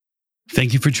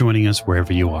Thank you for joining us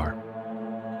wherever you are.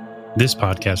 This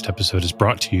podcast episode is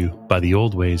brought to you by the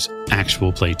Old Ways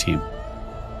Actual Play team.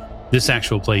 This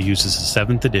actual play uses the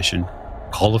 7th edition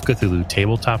Call of Cthulhu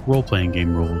tabletop role-playing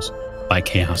game rules by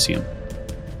Chaosium.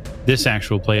 This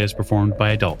actual play is performed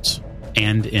by adults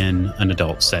and in an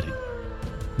adult setting.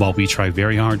 While we try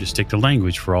very hard to stick to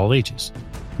language for all ages,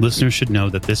 listeners should know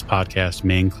that this podcast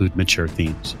may include mature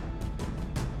themes.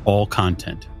 All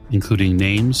content, including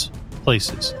names,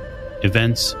 places,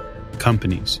 events,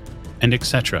 companies, and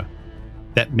etc.,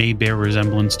 that may bear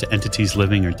resemblance to entities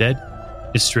living or dead,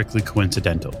 is strictly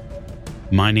coincidental.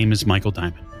 My name is Michael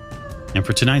Diamond, and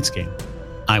for tonight's game,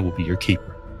 I will be your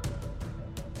keeper.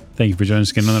 Thank you for joining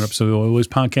us again on another episode of the Always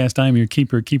Podcast. I am your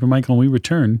keeper, Keeper Michael, and we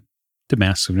return to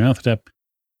Masks of Nyarlathotep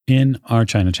in our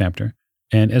China chapter.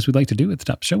 And as we'd like to do at the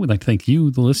top of the show, we'd like to thank you,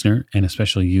 the listener, and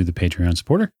especially you, the Patreon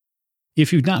supporter.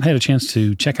 If you've not had a chance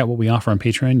to check out what we offer on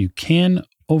Patreon, you can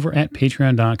over at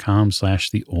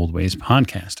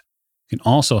patreon.com/theoldwayspodcast. You can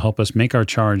also help us make our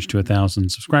charge to 1,000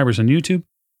 subscribers on YouTube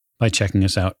by checking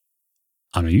us out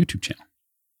on our YouTube channel.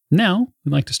 Now,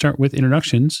 we'd like to start with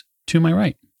introductions to my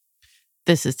right.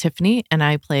 This is Tiffany, and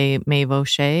I play Meave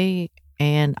O'Shea,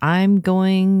 and I'm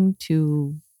going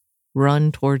to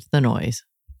run towards the noise.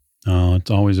 Oh,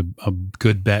 it's always a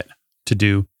good bet to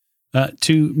do.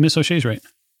 To Miss O'Shea's right.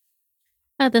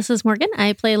 This is Morgan.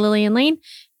 I play Lillian Lane,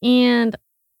 and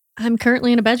I'm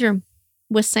currently in a bedroom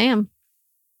with Sam.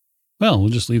 Well, we'll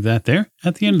just leave that there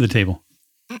at the end of the table.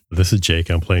 This is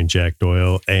Jake. I'm playing Jack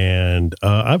Doyle, and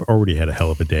I've already had a hell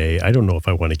of a day. I don't know if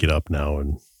I want to get up now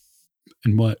and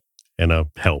what? And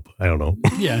help. I don't know.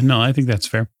 Yeah, no, I think that's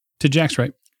fair. To Jack's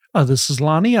right. This is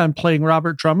Lonnie. I'm playing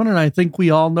Robert Drummond, and I think we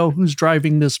all know who's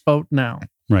driving this boat now.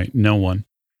 Right, no one.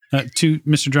 To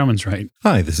Mr. Drummond's right.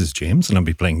 Hi, this is James, and I'll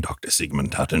be playing Dr.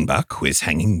 Sigmund Tattenbach, who is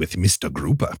hanging with Mr.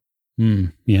 Gruber.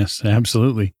 Yes,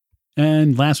 absolutely.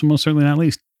 And last but most certainly not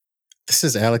least. This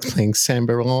is Alex playing Sam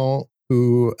Baron,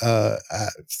 who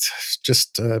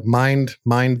just mind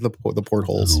the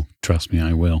portholes. Oh, trust me,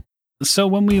 I will. So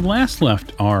when we last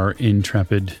left our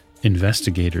intrepid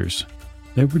investigators,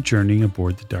 they were journeying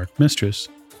aboard the Dark Mistress.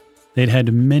 They'd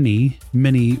had many,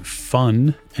 many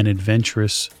fun and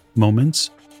adventurous moments,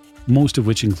 most of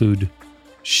which include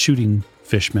shooting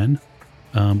fishmen,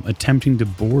 attempting to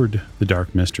board the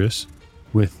Dark Mistress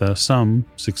with some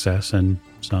success and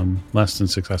some less than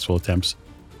successful attempts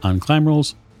on climb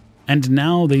rolls. And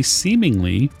now they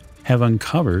seemingly have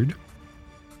uncovered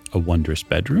a wondrous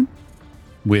bedroom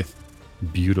with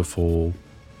beautiful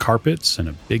carpets and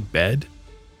a big bed,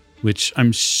 which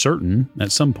I'm certain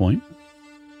at some point,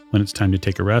 when it's time to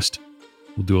take a rest,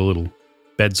 we'll do a little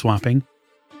bed swapping.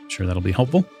 I'm sure that'll be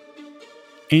helpful.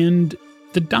 And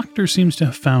the doctor seems to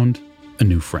have found a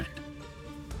new friend.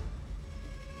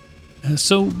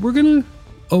 So we're going to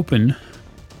open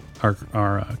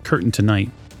our curtain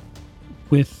tonight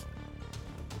with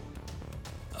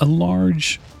a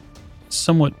large,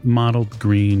 somewhat mottled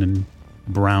green and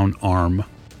brown arm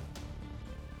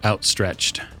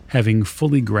outstretched, having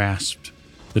fully grasped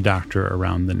the doctor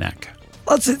around the neck.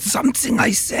 Was it something I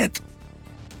said?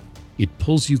 It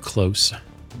pulls you close,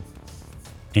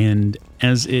 and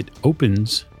as it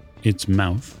opens its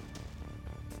mouth,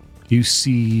 you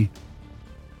see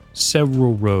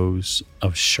several rows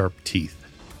of sharp teeth.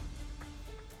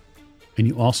 And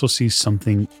you also see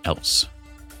something else.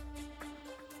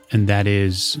 And that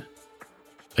is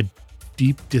a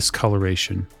deep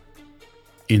discoloration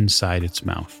inside its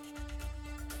mouth.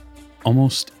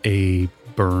 Almost a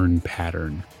burn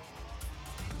pattern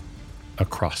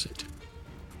across it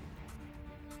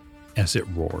as it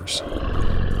roars.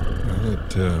 It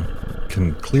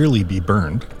can clearly be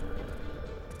burned.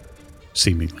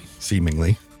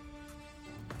 Seemingly.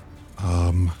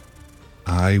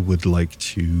 I would like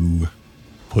to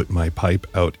put my pipe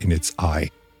out in its eye.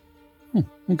 Oh,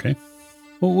 okay.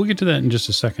 Well, we'll get to that in just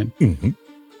a second. Mm-hmm.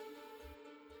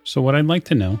 So what I'd like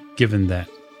to know, given that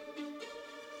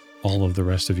all of the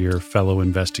rest of your fellow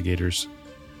investigators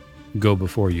go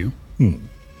before you,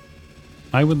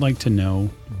 I would like to know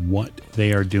what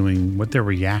they are doing, what they're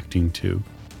reacting to,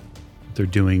 what they're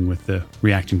doing with the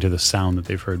reacting to the sound that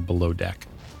they've heard below deck.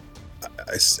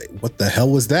 I say, what the hell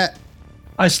was that?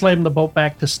 I slammed the boat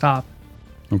back to stop.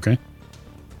 Okay.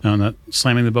 Now, that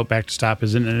slamming the boat back to stop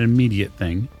isn't an immediate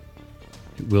thing.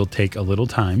 It will take a little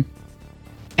time.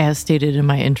 As stated in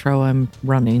my intro, I'm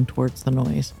running towards the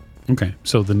noise. Okay,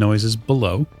 so the noise is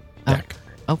below deck.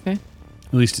 Okay.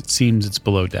 At least it seems it's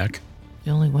below deck.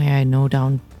 The only way I know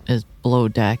down is below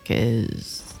deck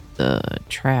is the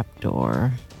trap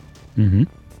door. Mm-hmm.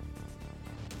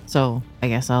 So I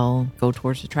guess I'll go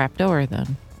towards the trap door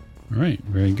then. All right,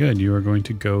 very good. You are going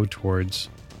to go towards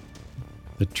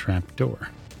the trap door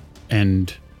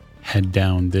and head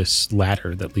down this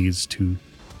ladder that leads to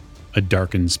a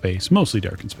darkened space, mostly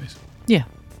darkened space. Yeah.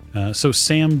 So,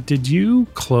 Sam, did you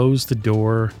close the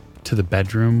door to the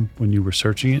bedroom when you were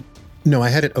searching it? No, I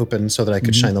had it open so that I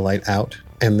could shine the light out.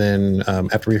 And then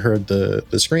after we heard the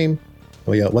scream,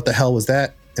 we go, what the hell was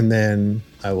that? And then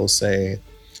I will say,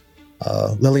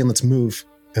 Lillian, let's move.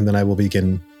 And then I will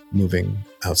begin moving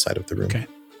outside of the room. Okay.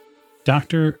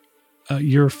 Doctor,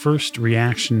 your first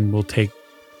reaction will take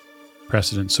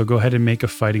precedence. So go ahead and make a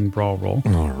fighting brawl roll.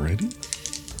 Alrighty.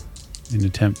 In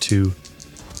attempt to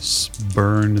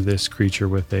burn this creature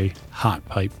with a hot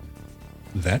pipe.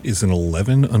 That is an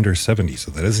 11 under 70,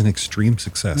 so that is an extreme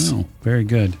success. Oh, very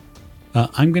good.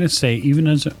 I'm going to say, even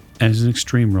as an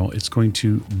extreme roll, it's going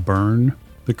to burn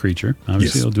the creature. Obviously,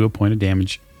 Yes. it'll do a point of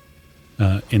damage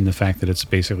in the fact that it's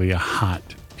basically a hot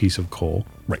piece of coal.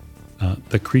 Right.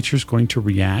 The creature's going to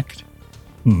react.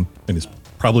 And is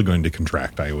probably going to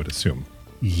contract, I would assume.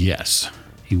 Yes,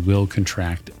 he will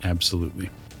contract, absolutely.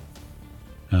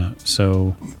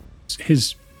 So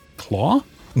his claw,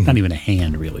 not even a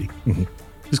hand really,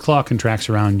 his claw contracts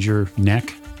around your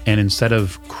neck, and instead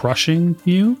of crushing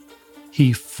you,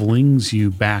 he flings you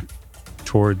back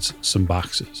towards some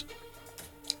boxes.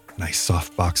 Nice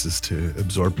soft boxes to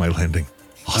absorb my landing.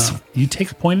 Awesome. You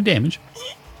take a point of damage.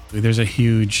 There's a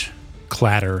huge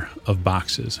clatter of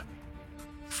boxes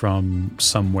from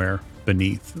somewhere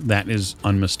beneath. That is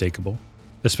unmistakable,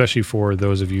 especially for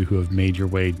those of you who have made your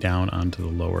way down onto the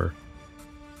lower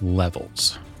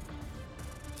levels.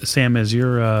 Sam, as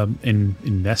you're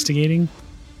investigating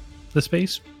the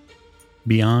space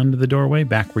beyond the doorway,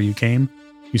 back where you came,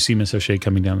 you see Miss O'Shea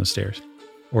coming down the stairs,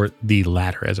 or the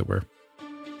ladder, as it were.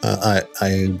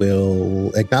 I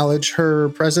will acknowledge her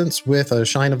presence with a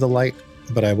shine of the light,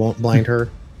 but I won't blind her.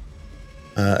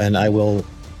 And I will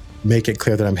make it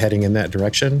clear that I'm heading in that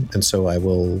direction. And so I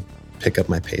will pick up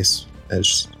my pace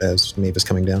as Meave is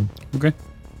coming down. Okay.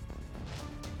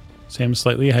 Sam's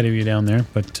slightly ahead of you down there,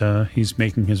 but he's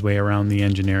making his way around the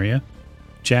engine area.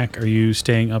 Jack, are you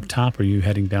staying up top, or are you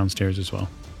heading downstairs as well?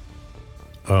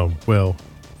 Well,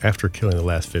 after killing the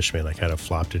last fishman, I kind of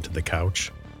flopped into the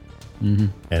couch. Mm-hmm.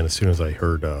 And as soon as I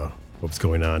heard what was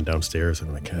going on downstairs,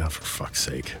 I'm like, for fuck's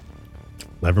sake.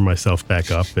 Lever myself back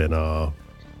up and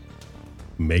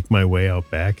make my way out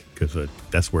back, because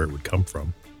that's where it would come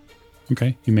from.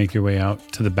 Okay. You make your way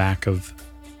out to the back of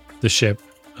the ship.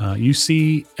 You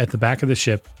see at the back of the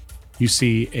ship, you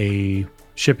see a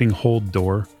shipping hold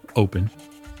door open.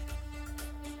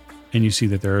 And you see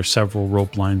that there are several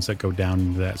rope lines that go down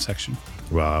into that section.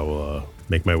 Well, I will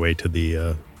make my way to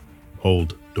the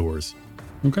hold doors.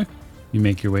 Okay. You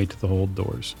make your way to the hold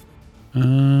doors.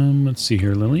 Let's see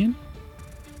here, Lillian.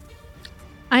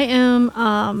 I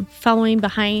am following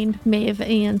behind Meave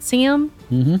and Sam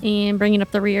and bringing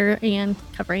up the rear and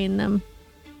covering them.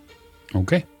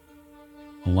 Okay.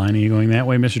 Alana, are you going that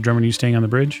way? Mr. Drummond, are you staying on the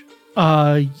bridge?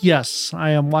 Yes, I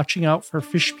am watching out for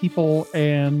fish people,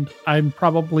 and I'm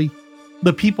probably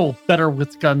the people better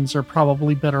with guns are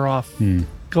probably better off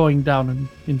going down and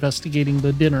investigating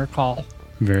the dinner call.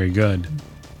 Very good.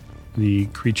 The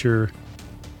creature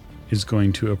is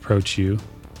going to approach you,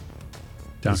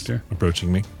 Doctor. He's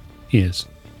approaching me. He is.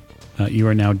 You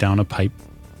are now down a pipe.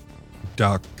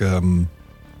 Doc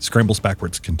scrambles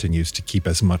backwards, continues to keep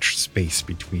as much space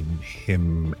between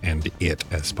him and it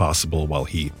as possible while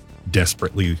he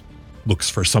desperately looks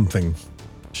for something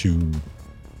to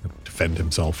defend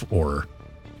himself, or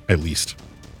at least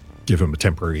give him a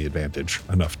temporary advantage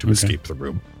enough to escape the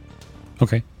room.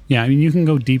 Okay. Yeah, I mean, you can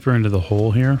go deeper into the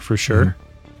hole here for sure.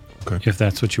 Okay. If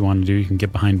that's what you want to do, you can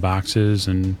get behind boxes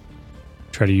and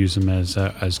try to use them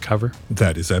as cover.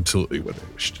 That is absolutely what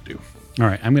I wish to do. All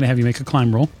right, I'm going to have you make a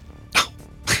climb roll.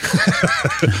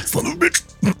 Son of a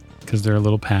bitch. Because they're a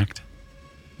little packed.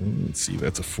 Let's see,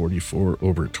 that's a 44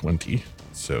 over 20.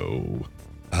 So,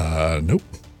 nope.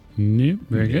 Nope,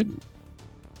 very good.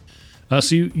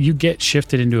 So you get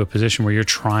shifted into a position where you're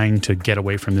trying to get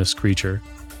away from this creature,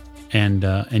 and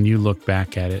you look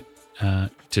back at it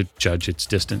to judge its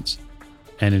distance,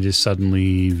 and it is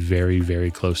suddenly very,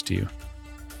 very close to you.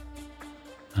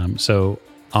 So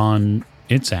on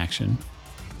its action,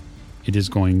 it is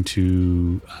going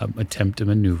to attempt a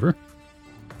maneuver.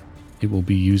 It will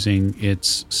be using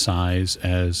its size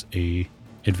as a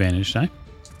advantage die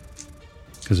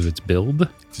because of its build.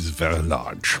 It is very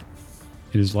large.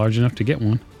 It is large enough to get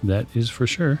one. That is for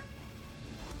sure.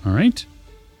 All right.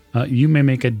 You may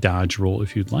make a dodge roll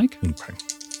if you'd like, Okay.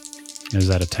 as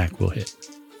that attack will hit.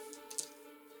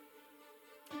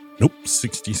 Nope,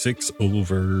 66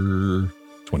 over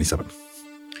 27.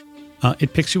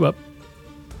 It picks you up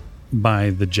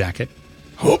by the jacket,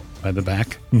 by the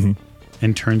back,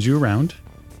 and turns you around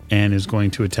and is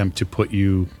going to attempt to put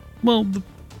you, well,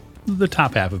 the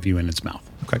top half of you in its mouth.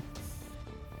 Okay.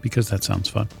 Because that sounds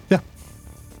fun. Yeah.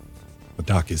 The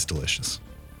dock is delicious.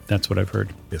 That's what I've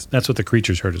heard. Yes. That's what the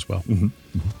creatures heard as well. Who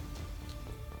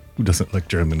doesn't like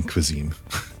German cuisine?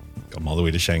 Come all the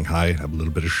way to Shanghai, have a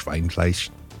little bit of Schweinfleisch.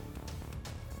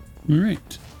 All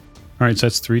right. All right, so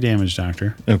that's 3 damage,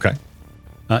 Doctor. Okay.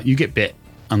 You get bit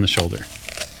on the shoulder.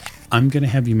 I'm going to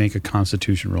have you make a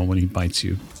constitution roll when he bites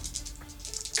you.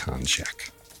 Con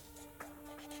check.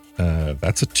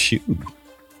 That's a 2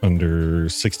 under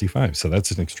 65, so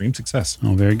that's an extreme success.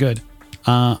 Oh, very good.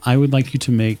 I would like you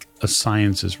to make a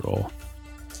sciences roll.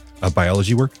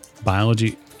 Biology work?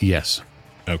 Biology, yes.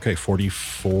 Okay,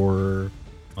 44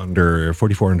 under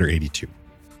 82.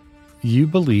 You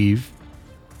believe,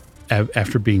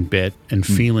 after being bit and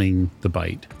feeling the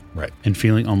bite, Right. and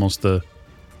feeling almost the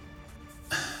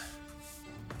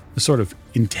sort of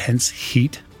intense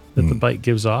heat that the bite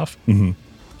gives off,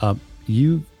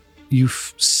 you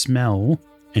smell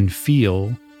and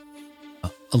feel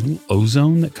a little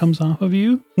ozone that comes off of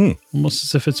you, almost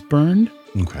as if it's burned,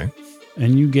 Okay.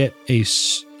 and you get a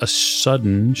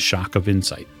sudden shock of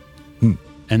insight.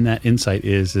 And that insight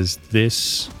is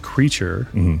this creature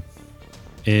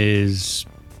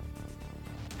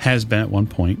has been at one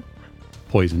point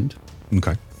poisoned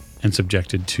Okay. and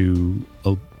subjected to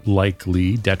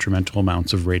likely detrimental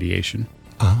amounts of radiation.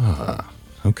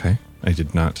 Okay. I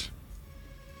did not.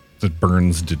 The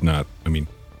burns did not. I mean,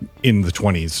 in the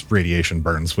 20s, radiation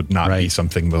burns would not be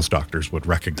something most doctors would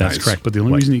recognize. That's correct. But the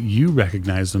only reason that you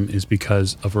recognize them is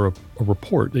because of a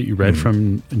report that you read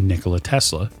from Nikola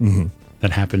Tesla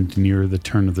that happened near the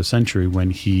turn of the century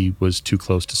when he was too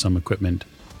close to some equipment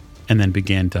and then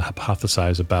began to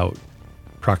hypothesize about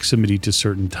proximity to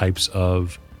certain types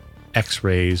of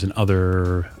X-rays and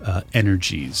other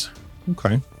energies.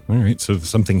 Okay. All right. So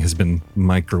something has been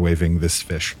microwaving this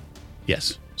fish.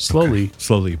 Yes. Slowly. Okay.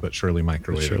 Slowly but surely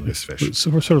microwaving this fish. So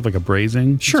we're sort of like a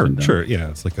braising. Sure. Yeah.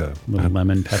 It's like a little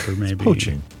lemon pepper, maybe.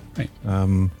 Poaching. Right.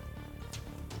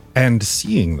 And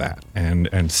seeing that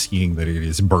and seeing that it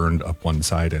is burned up one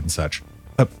side and such,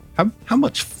 how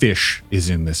much fish is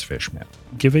in this fish, man?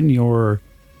 Given your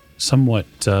somewhat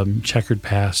checkered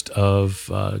past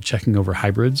of checking over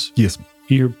hybrids, yes,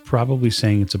 you're probably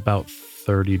saying it's about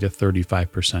 30 to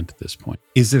 35% at this point.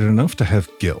 Is it enough to have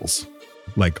gills,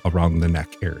 like around the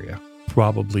neck area?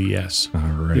 Probably, yes. All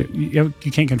right. You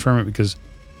can't confirm it because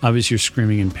obviously you're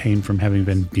screaming in pain from having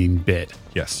been being bit.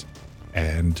 Yes.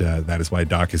 And that is why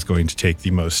Doc is going to take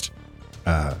the most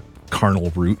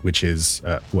carnal route, which is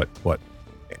what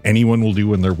anyone will do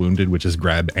when they're wounded, which is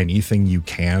grab anything you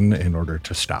can in order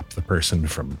to stop the person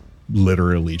from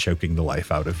literally choking the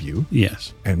life out of you.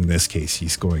 Yes. And in this case,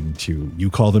 he's going to, you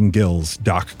call them gills,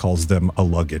 Doc calls them a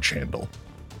luggage handle.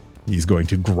 He's going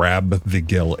to grab the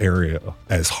gill area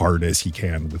as hard as he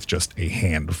can with just a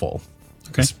handful,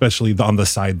 especially on the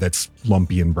side that's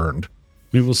lumpy and burned.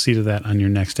 We will see to that on your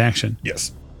next action.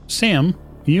 Yes. Sam,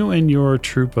 you and your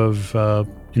troop of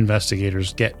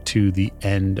investigators get to the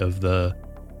end of the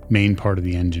main part of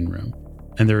the engine room.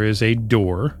 And there is a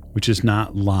door, which is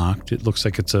not locked. It looks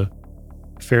like it's a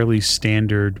fairly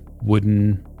standard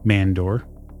wooden man door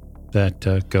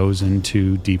that goes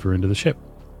into deeper into the ship.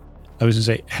 I was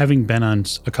going to say, having been on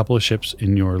a couple of ships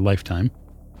in your lifetime,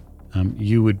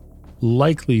 you would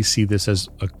likely see this as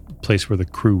a place where the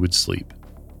crew would sleep.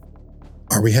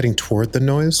 Are we heading toward the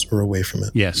noise or away from it?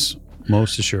 Yes,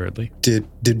 most assuredly.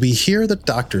 Did we hear the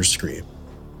doctor scream?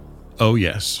 Oh,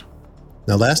 yes.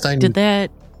 Now, last I knew... Did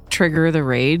that trigger the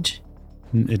rage?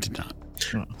 It did not.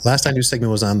 Last I knew,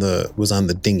 Sigmund was on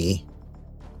the dinghy.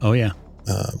 Oh, yeah.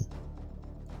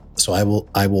 So I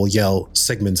will yell,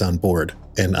 Sigmund's on board,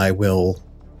 and I will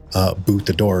boot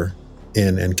the door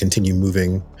in and continue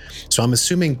moving. So I'm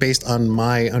assuming, based on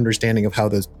my understanding of how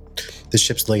the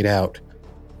ship's laid out,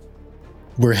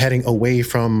 we're heading away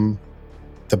from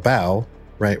the bow,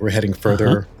 right? We're heading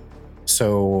further.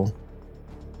 So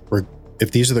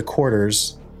if these are the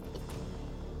quarters,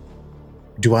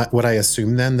 would I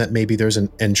assume then that maybe there's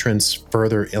an entrance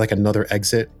further, like another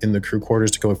exit in the crew quarters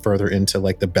to go further into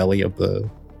like the belly of the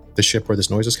ship where this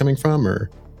noise is coming from, or?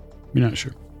 You're not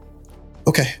sure.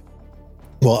 Okay.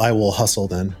 Well, I will hustle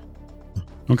then.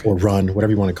 Okay. Or run,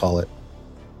 whatever you want to call it.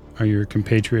 Are your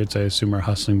compatriots, I assume, are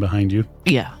hustling behind you?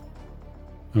 Yeah.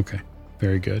 Okay.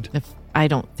 Very good.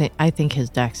 I think his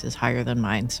dex is higher than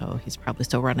mine, so he's probably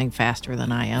still running faster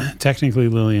than I am. Technically,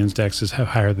 Lillian's dex is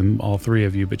higher than all three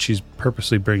of you, but she's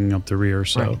purposely bringing up the rear,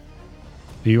 so. Right.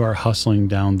 You are hustling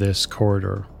down this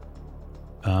corridor.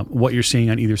 What you're seeing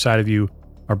on either side of you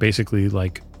are basically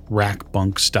like rack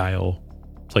bunk style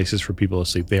places for people to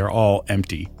sleep. They are all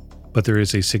empty, but there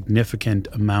is a significant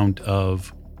amount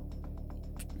of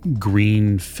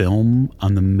green film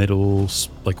on the middle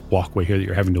like walkway here that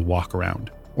you're having to walk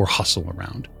around or hustle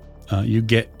around. You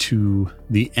get to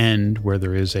the end where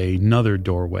there is another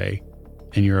doorway,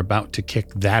 and you're about to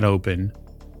kick that open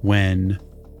when,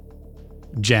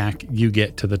 Jack, you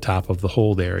get to the top of the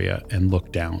hold area and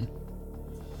look down.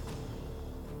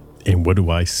 And what do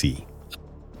I see?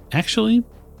 Actually,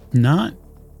 not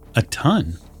a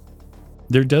ton.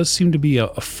 There does seem to be a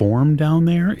form down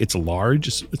there. It's large.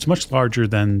 It's much larger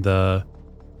than the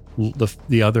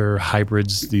other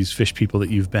hybrids, these fish people that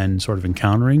you've been sort of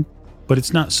encountering. But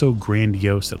it's not so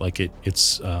grandiose that like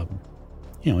it's a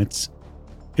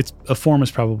form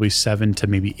is probably 7 to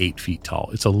maybe 8 feet tall.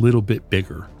 It's a little bit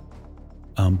bigger.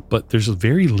 But there's a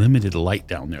very limited light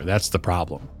down there. That's the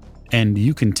problem. And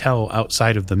you can tell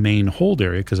outside of the main hold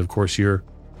area, because of course you're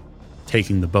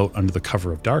taking the boat under the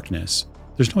cover of darkness,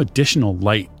 there's no additional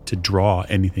light to draw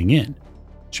anything in.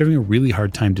 So you're having a really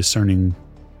hard time discerning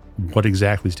what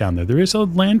exactly is down there. There is a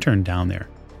lantern down there,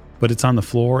 but it's on the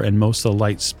floor and most of the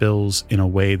light spills in a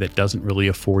way that doesn't really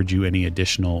afford you any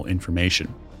additional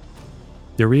information.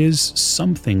 There is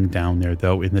something down there,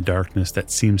 though, in the darkness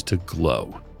that seems to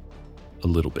glow a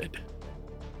little bit.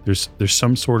 There's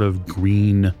some sort of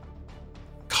green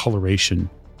coloration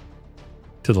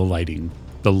to the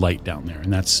light down there,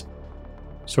 and that's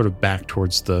sort of back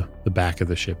towards the back of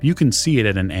the ship. You can see it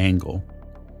at an angle,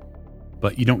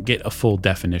 but you don't get a full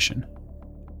definition.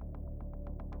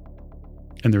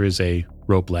 And there is a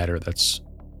rope ladder that's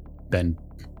been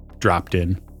dropped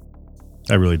in.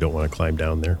 I really don't want to climb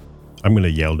down there. I'm going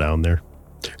to yell down there.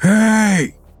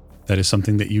 Hey! That is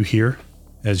something that you hear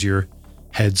as your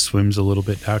head swims a little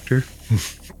bit, Doctor.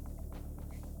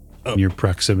 In your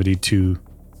proximity to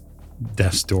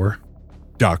death's door.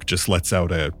 Doc just lets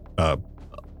out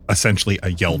essentially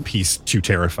a yell piece, too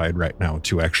terrified right now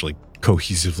to actually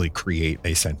cohesively create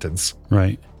a sentence.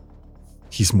 Right.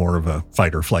 He's more of a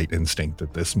fight or flight instinct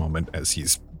at this moment as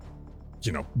he's,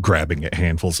 grabbing at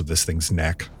handfuls of this thing's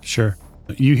neck. Sure.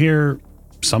 You hear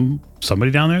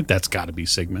somebody down there? That's got to be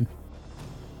Sigmund.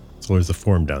 So there's a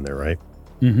form down there, right?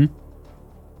 Mm-hmm.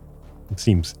 It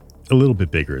seems a little bit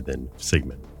bigger than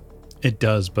Sigmund. It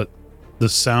does, but the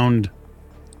sound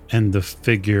and the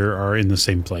figure are in the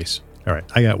same place. All right.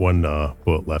 I got one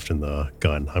bullet left in the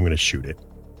gun. I'm going to shoot it.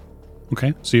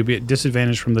 Okay. So you'll be at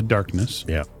disadvantage from the darkness.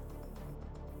 Yeah.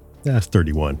 That's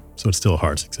 31. So it's still a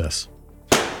hard success.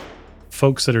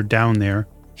 Folks that are down there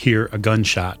hear a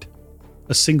gunshot,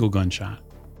 a single gunshot.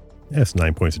 That's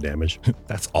 9 points of damage.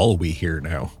 That's all we hear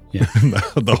now. Yeah.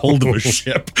 the hold of a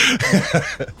ship.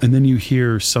 And then you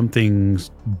hear something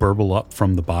burble up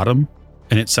from the bottom,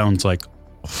 and it sounds like...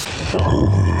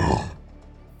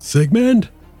 Sigmund?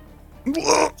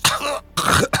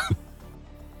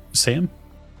 Sam?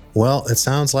 Well, it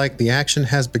sounds like the action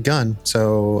has begun,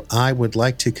 so I would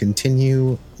like to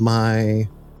continue my...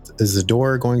 Is the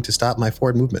door going to stop my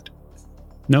forward movement?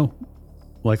 No,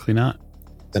 likely not.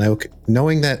 Then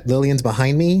knowing that Lillian's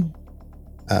behind me,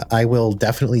 I will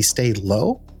definitely stay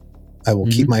low. I will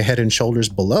keep my head and shoulders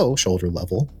below shoulder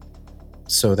level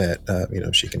so that,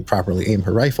 she can properly aim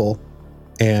her rifle.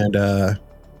 And,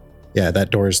 that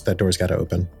door's got to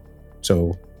open.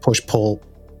 So push, pull.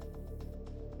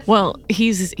 Well,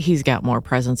 he's got more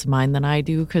presence of mind than I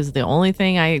do, because the only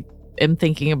thing I am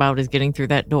thinking about is getting through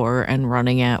that door and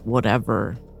running at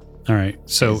whatever. All right.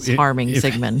 So is harming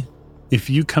Sigmund. If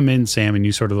you come in, Sam, and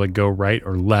you sort of like go right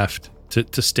or left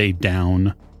to stay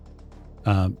down,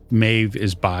 Maeve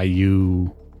is by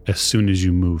you as soon as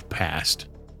you move past.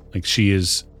 Like she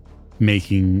is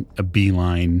making a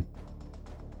beeline,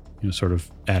 sort of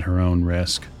at her own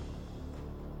risk.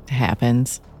 It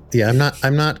happens. Yeah,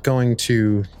 I'm not going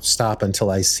to stop until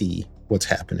I see what's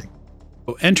happening.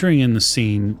 Entering in the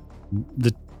scene,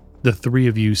 the three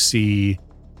of you see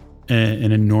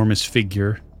an enormous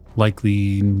figure,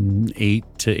 likely 8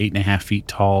 to 8.5 feet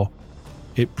tall.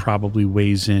 It probably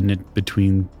weighs in at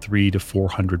between 300 to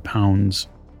 400 pounds,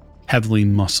 heavily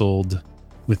muscled,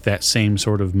 with that same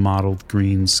sort of mottled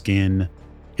green skin.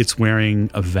 It's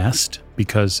wearing a vest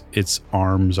because its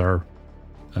arms are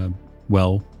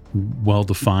well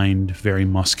defined, very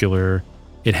muscular.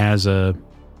 It has a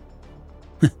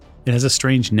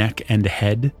strange neck and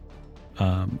head,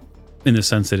 in the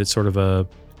sense that it's sort of a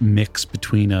mix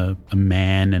between a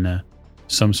man and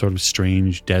some sort of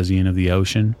strange Desian of the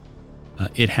ocean.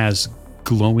 It has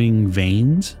glowing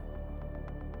veins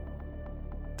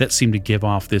that seem to give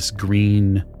off this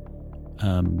green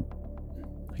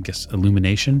I guess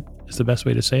illumination is the best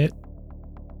way to say it.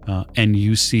 And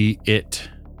you see it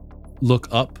look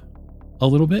up a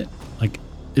little bit, like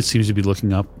it seems to be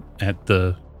looking up at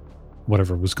the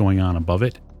whatever was going on above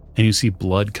it, and you see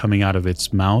blood coming out of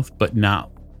its mouth, but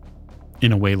not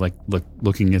in a way like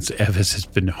looking as if it's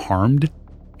been harmed.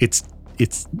 Its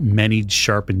many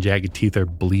sharp and jagged teeth are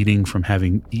bleeding from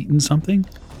having eaten something,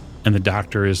 and the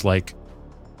doctor is like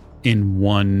in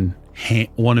one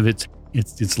of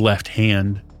its left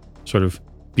hand, sort of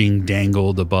being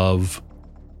dangled above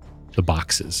the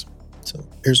boxes. So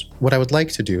here's what I would like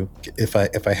to do, if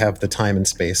I have the time and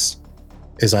space,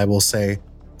 is I will say,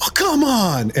 "Oh, come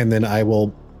on!" And then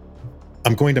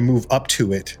I'm going to move up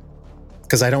to it,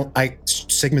 because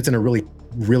Sigmund's in a really,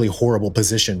 really horrible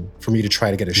position for me to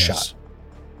try to get a shot.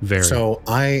 Very. So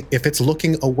if it's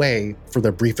looking away for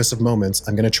the briefest of moments,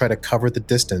 I'm going to try to cover the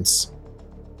distance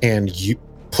and you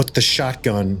put the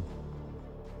shotgun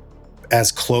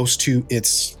as close to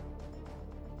its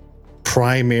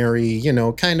primary,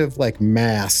 kind of like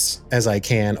mass as I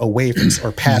can away from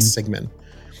or past Sigmund.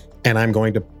 And I'm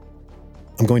going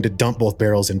to dump both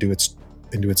barrels into its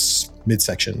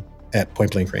midsection at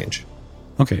point blank range.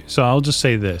 Okay, so I'll just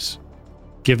say this.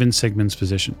 Given Sigmund's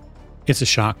position, it's a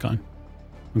shotgun.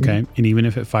 Okay? And even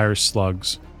if it fires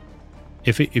slugs,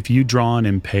 if you draw an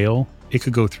impale, it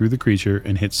could go through the creature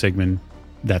and hit Sigmund.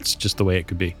 That's just the way it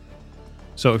could be.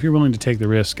 So if you're willing to take the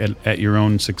risk at your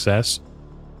own success,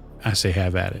 I say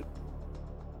have at it.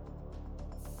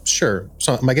 Sure.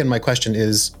 So again, my question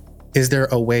is there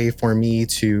a way for me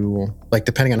to, like,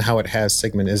 depending on how it has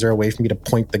Sigmund, is there a way for me to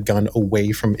point the gun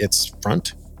away from its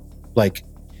front? Like,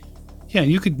 yeah,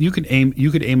 you could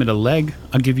aim at a leg.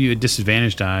 I'll give you a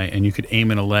disadvantage die, and you could aim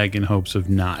at a leg in hopes of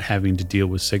not having to deal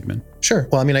with Sigmund. Sure.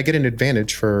 Well, I mean, I get an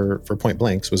advantage for point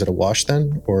blanks. Was it a wash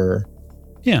then, or?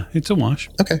 Yeah, it's a wash.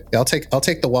 Okay, yeah, I'll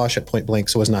take the wash at point blank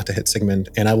so as not to hit Sigmund,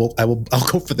 and I'll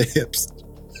go for the hips.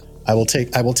 I will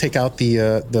take out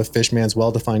the fishman's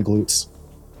well-defined glutes.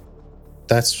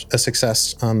 That's a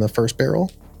success on the first barrel.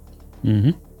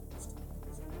 Mm-hmm.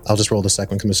 I'll just roll the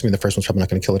second one, because I'm assuming the first one's probably not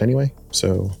going to kill it anyway.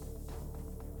 So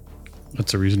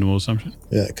that's a reasonable assumption.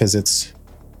 Yeah, because it's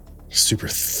super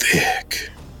thick.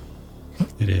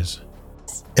 It is.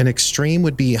 An extreme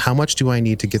would be, how much do I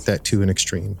need to get that to an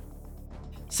extreme?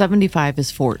 75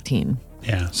 is 14.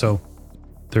 Yeah, so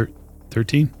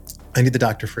 13? I need the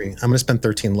doctor free. I'm going to spend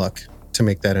 13 luck to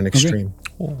make that an extreme.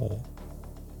 Okay. Oh.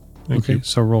 Okay,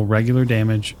 so roll regular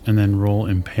damage and then roll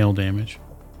impale damage.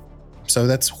 So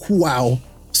that's, wow.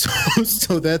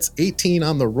 So that's 18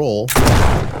 on the roll.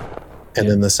 And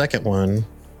then the second one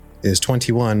is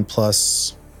 21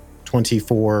 plus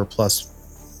 24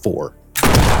 plus 4.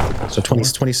 So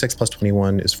 26 plus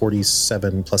 21 is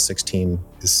 47 plus 16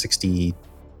 is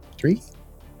 63.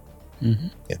 Mm-hmm.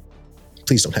 Yeah.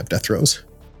 Please don't have death throws.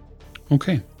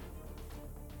 Okay.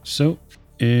 So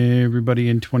everybody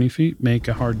in 20 feet make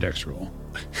a hard dex roll.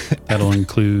 That'll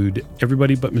include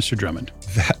everybody but Mr. Drummond.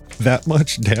 That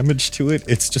much damage to it?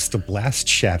 It's just a blast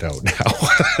shadow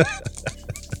now.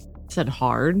 Said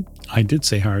hard. I did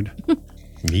say hard.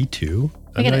 Me too.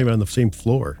 I'm not even on the same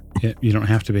floor. Yeah, you don't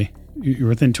have to be. You're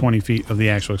within 20 feet of the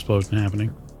actual explosion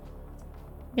happening.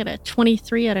 Get a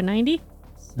 23 out of 90.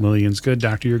 Lillian's good.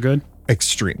 Doctor, you're good?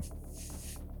 Extreme.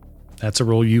 That's a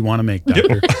roll you want to make,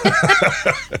 Doctor.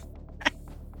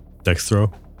 Dex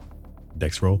throw?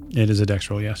 Dex roll? It is a dex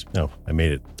roll, yes. No, I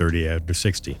made it 30 out of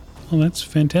 60. Well, that's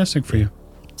fantastic for you.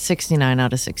 69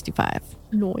 out of 65.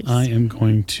 Noise. I am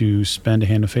going to spend a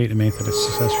hand of fate and make that a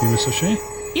success for you, Miss O'Shea.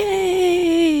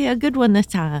 Yay! A good one this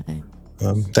time.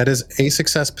 That is a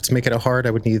success, but to make it a hard,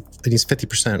 it needs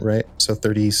 50%, right? So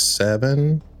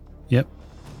 37. Yep.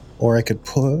 Or I could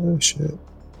push it.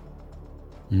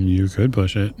 You could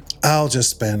push it. I'll just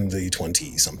spend the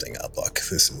 20 something up luck.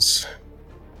 This is.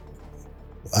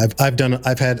 I've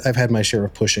had my share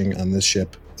of pushing on this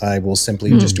ship. I will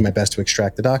simply just do my best to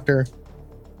extract the doctor.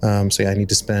 So yeah, I need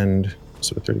to spend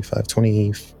sort of 35,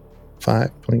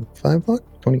 25 luck?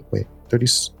 20, wait, 30.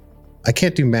 I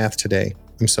can't do math today.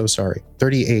 I'm so sorry.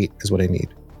 38 is what I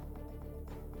need.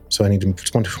 So I need to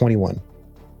spend 21.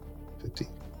 50.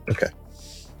 Okay.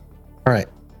 All right.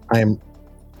 I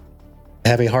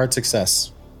have a hard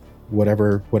success.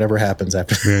 Whatever happens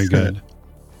after. Very good.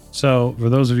 So for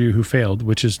those of you who failed,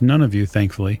 which is none of you,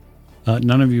 thankfully,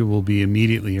 none of you will be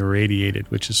immediately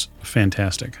irradiated, which is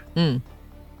fantastic. So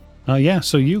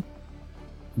you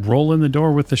roll in the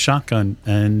door with the shotgun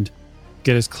and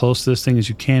get as close to this thing as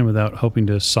you can without hoping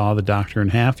to saw the doctor in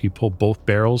half. You pull both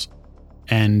barrels,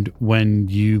 and when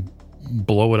you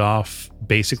blow it off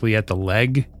basically at the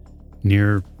leg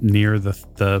near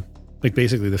the like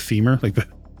basically the femur, like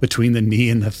between the knee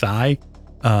and the thigh,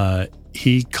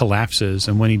 he collapses.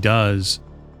 And when he does,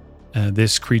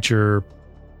 this creature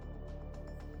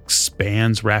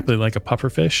expands rapidly like a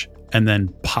pufferfish and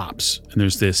then pops. And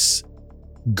there's this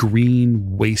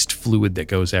green waste fluid that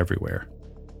goes everywhere.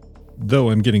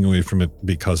 Though I'm getting away from it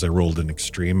because I rolled an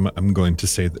extreme, I'm going to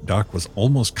say that Doc was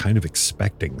almost kind of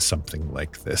expecting something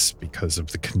like this because of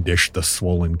the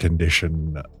swollen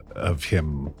condition of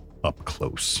him up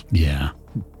close. Yeah.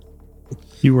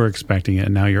 You were expecting it,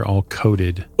 and now you're all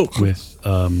coated with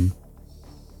a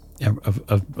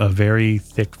very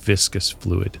thick, viscous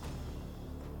fluid,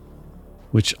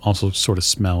 which also sort of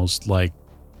smells like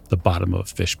the bottom of a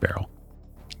fish barrel.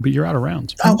 But you're out of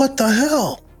rounds. Oh, what the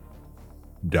hell?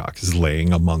 Doc is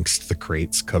laying amongst the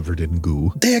crates covered in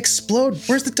goo. They explode.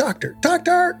 Where's the doctor?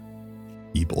 Doctor!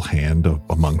 Evil hand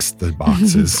amongst the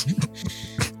boxes,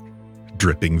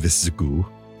 dripping this goo.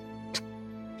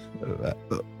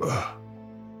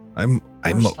 I'm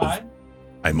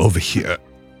over here.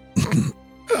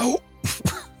 Oh.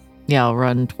 Yeah, I'll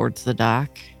run towards the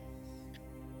dock.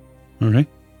 All right.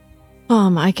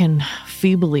 I can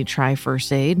feebly try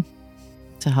first aid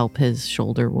to help his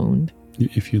shoulder wound.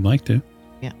 If you'd like to.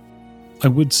 Yeah. I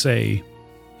would say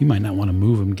you might not want to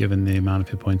move him given the amount of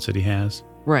hit points that he has.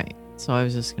 Right. So I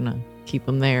was just going to keep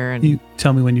him there. And You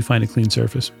tell me when you find a clean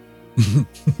surface.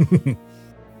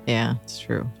 yeah, it's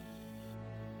true.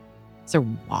 Is there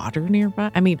water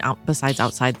nearby? I mean, besides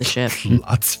outside the ship.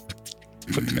 Lots.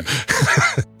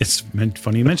 It's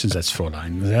funny you mentions that,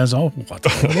 Fräulein. There's all water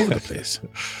all over the place.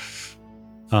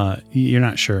 You're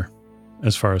not sure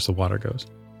as far as the water goes.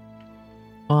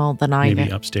 Well, then Maybe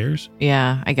upstairs?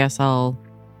 Yeah, I guess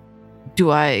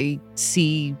do I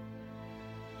see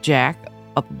Jack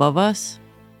up above us?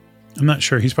 I'm not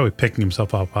sure. He's probably picking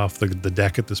himself up off the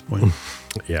deck at this point.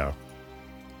 Yeah.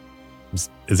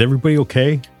 Is everybody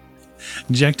okay?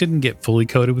 Jack didn't get fully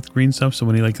coated with green stuff, so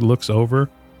when he looks over,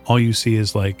 all you see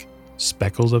is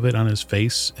speckles of it on his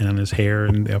face and on his hair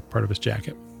and the upper part of his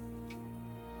jacket.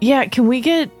 Yeah, can we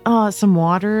get some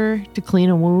water to clean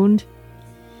a wound?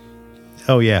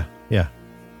 Oh, yeah. Yeah.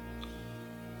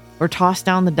 Or toss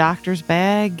down the doctor's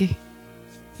bag,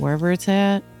 wherever it's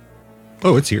at?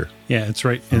 Oh, it's here. Yeah, it's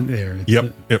right in there.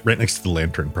 Yep, right next to the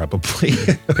lantern, probably.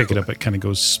 Pick it up, it kind of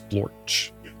goes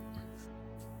splorch.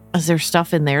 Is there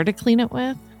stuff in there to clean it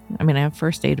with? I mean, I have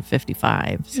first aid of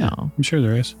 55, so. Yeah, I'm sure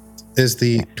there is.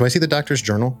 Do I see the doctor's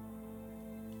journal?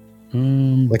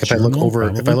 If I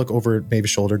look over Maeve's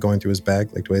shoulder going through his bag,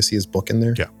 do I see his book in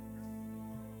there? Yeah.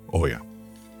 Oh yeah.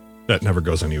 That never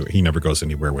goes anywhere. He never goes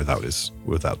anywhere without his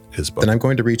book. Then I'm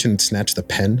going to reach in and snatch the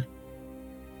pen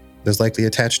that's likely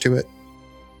attached to it,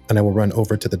 and I will run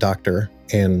over to the doctor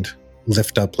and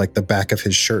lift up the back of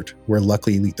his shirt, where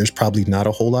luckily there's probably not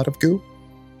a whole lot of goo,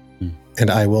 and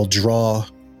I will draw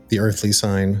the earthly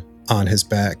sign on his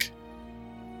back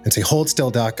and say, "Hold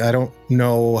still, Doc. I don't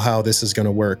know how this is going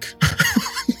to work,"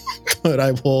 but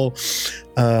I will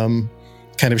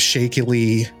kind of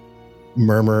shakily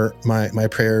murmur my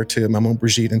prayer to Maman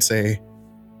Brigitte and say,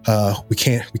 "We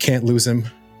can't lose him.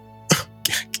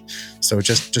 So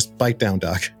just bite down,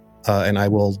 Doc." And I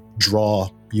will draw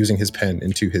using his pen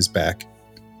into his back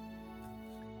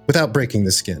without breaking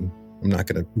the skin. I'm not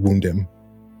going to wound him.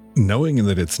 Knowing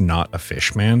that it's not a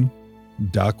fish man,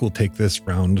 Doc will take this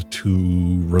round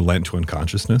to relent to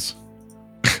unconsciousness.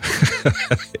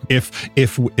 if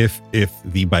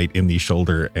the bite in the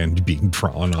shoulder and being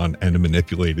drawn on and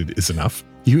manipulated is enough.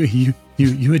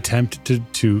 You attempt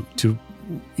to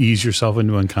ease yourself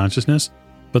into unconsciousness,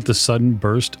 but the sudden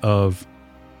burst of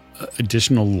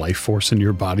additional life force in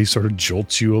your body sort of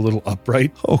jolts you a little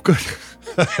upright. Oh, good.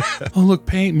 Oh, look,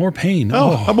 pain, more pain.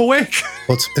 Oh, I'm awake.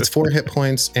 Well, it's 4 hit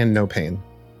points and no pain.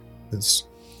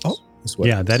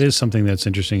 That is something that's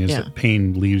interesting, is that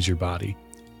pain leaves your body.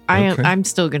 I'm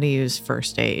still going to use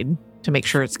first aid to make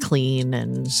sure it's clean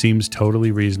and seems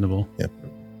totally reasonable. Yep.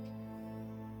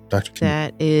 Doctor,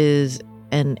 that is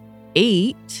an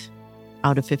 8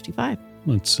 out of 55.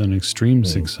 It's an extreme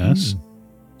success.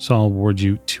 So I'll award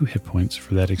you 2 hit points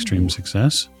for that extreme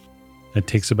success. That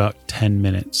takes about 10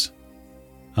 minutes.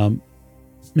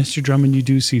 Mr. Drummond, you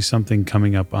do see something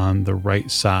coming up on the right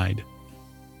side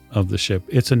of the ship.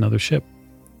 It's another ship.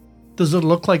 Does it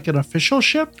look like an official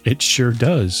ship? It sure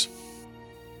does.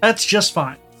 That's just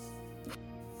fine.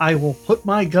 I will put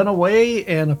my gun away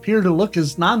and appear to look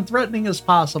as non-threatening as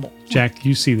possible. Jack,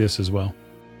 you see this as well.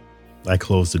 I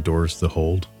close the doors to the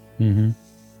hold Mm-hmm.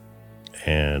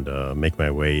 and make my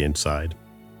way inside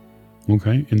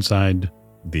Okay, inside.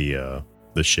 the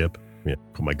ship. Yeah,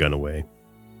 put my gun away.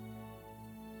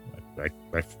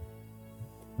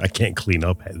 I can't clean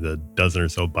up the dozen or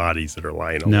so bodies that are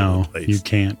lying all over the place. No, you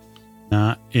can't.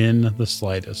 Not in the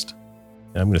slightest.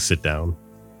 I'm going to sit down,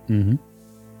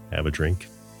 have a drink,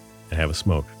 and have a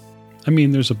smoke. I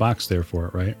mean, there's a box there for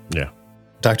it, right? Yeah.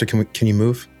 Doctor, can you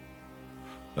move?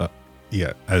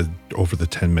 Yeah, over the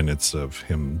 10 minutes of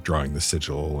him drawing the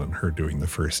sigil and her doing the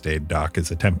first aid, Doc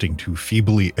is attempting to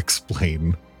feebly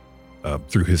explain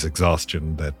through his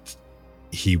exhaustion that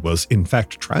he was, in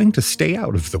fact, trying to stay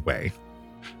out of the way.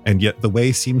 And yet the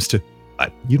way seems to...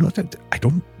 I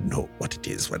don't know what it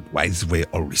is, why the way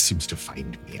always seems to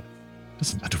find me. It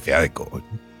doesn't matter where I go. Do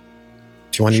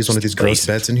you want to use one of these gross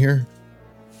beds in here?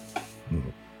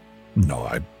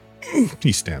 No,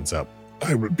 he stands up.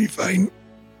 I will be fine.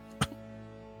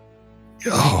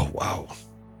 Oh, wow.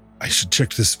 I should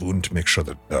check this wound to make sure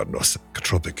that there are no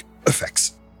psychotropic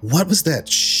effects. What was that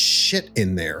shit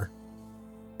in there?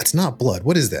 It's not blood.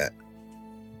 What is that?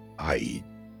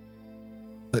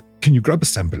 Can you grab a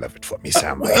sample of it for me,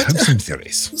 Sam? I have some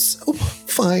theories. So,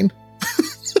 fine.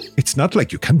 It's not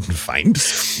like you can't find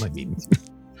some. I mean...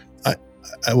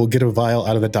 I will get a vial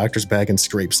out of the doctor's bag and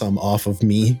scrape some off of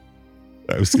me.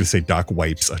 I was going to say Doc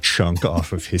wipes a chunk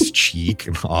off of his cheek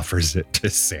and offers it to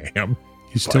Sam.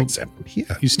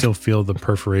 You still feel the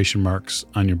perforation marks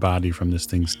on your body from this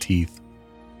thing's teeth.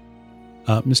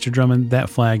 Mr. Drummond, that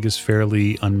flag is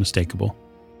fairly unmistakable.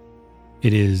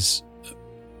 It is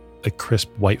a crisp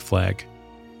white flag,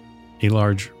 a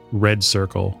large red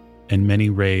circle, and many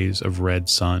rays of red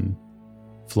sun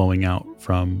flowing out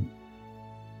from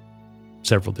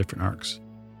several different arcs.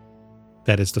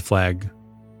 That is the flag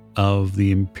of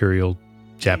the Imperial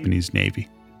Japanese Navy.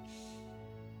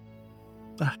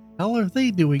 The hell are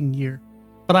they doing here?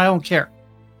 But I don't care.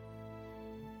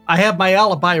 I have my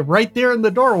alibi right there in the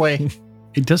doorway.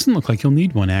 It doesn't look like you'll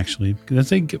need one, actually. As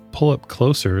they pull up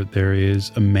closer, there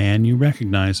is a man you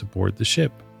recognize aboard the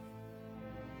ship.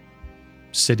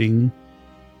 Sitting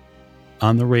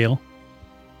on the rail,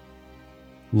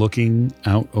 looking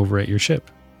out over at your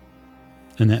ship.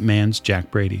 And that man's Jack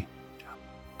Brady.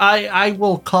 I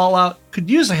will call out, could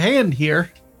use a hand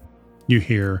here. You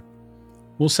hear,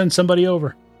 we'll send somebody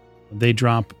over. They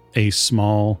drop a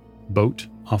small boat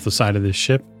off the side of this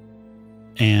ship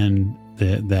and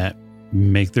that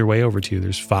make their way over to you.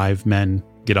 There's 5 men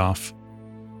get off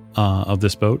of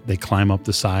this boat. They climb up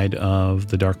the side of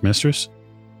the Dark Mistress,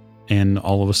 and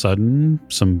all of a sudden,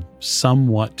 some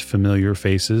somewhat familiar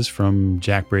faces from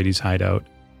Jack Brady's hideout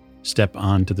step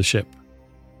onto the ship.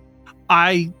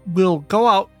 I will go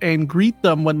out and greet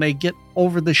them when they get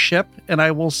over the ship, and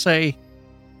I will say,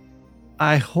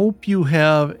 I hope you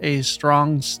have a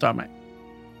strong stomach.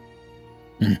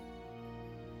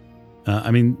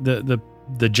 I mean,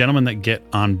 the gentlemen that get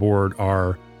on board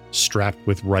are strapped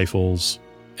with rifles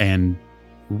and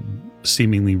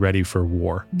seemingly ready for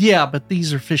war. Yeah, but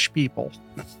these are fish people.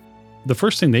 The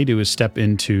first thing they do is step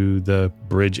into the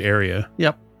bridge area.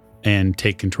 Yep. And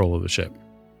take control of the ship.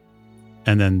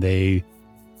 And then they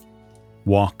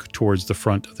walk towards the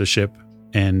front of the ship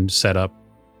and set up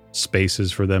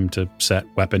spaces for them to set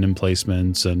weapon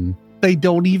emplacements. And they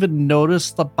don't even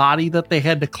notice the body that they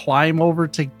had to climb over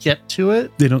to get to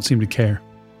it. They don't seem to care.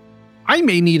 I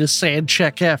may need a sand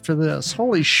check after this.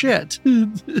 Holy shit.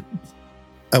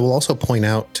 I will also point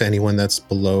out to anyone that's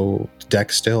below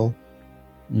deck still,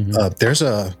 there's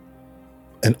an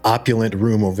opulent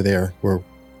room over there where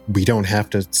we don't have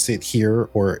to sit here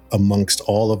or amongst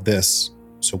all of this.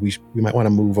 So we might want to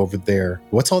move over there.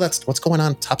 What's going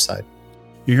on topside?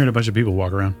 You're hearing a bunch of people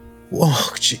walk around. Whoa,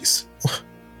 jeez.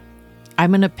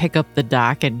 I'm going to pick up the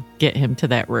Doc and get him to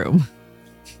that room.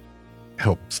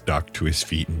 Helps Doc to his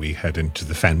feet, and we head into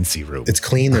the fancy room. It's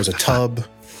clean. There's a tub.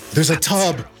 There's a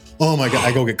tub. Oh my God.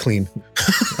 I go get clean.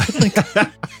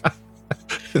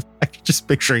 I'm just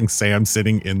picturing Sam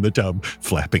sitting in the tub,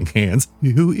 flapping hands.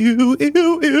 Ew, ew,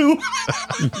 ew, ew.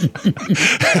 I'm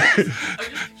just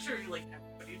picturing like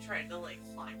everybody trying to like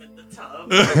climb in the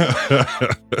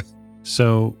tub.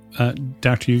 So,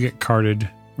 Doctor, you get carted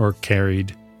or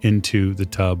carried into the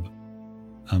tub.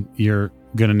 You're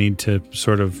going to need to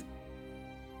sort of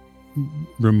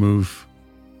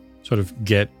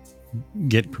get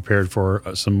prepared for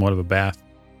somewhat of a bath.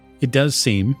 It does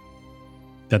seem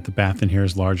that the bath in here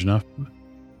is large enough.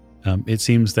 It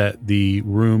seems that the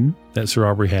room that Sir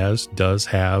Aubrey has does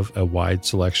have a wide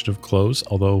selection of clothes,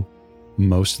 although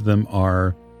most of them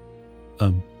are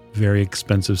very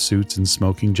expensive suits and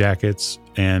smoking jackets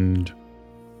and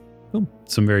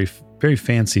some very, very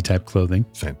fancy type clothing.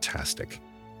 Fantastic.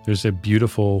 There's a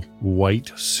beautiful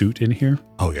white suit in here.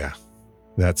 Oh, yeah.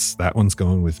 That one's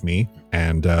going with me.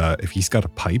 And if he's got a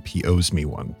pipe, he owes me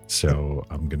one. So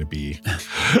I'm going to be...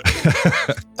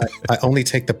 I only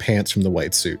take the pants from the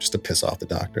white suit just to piss off the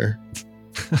doctor.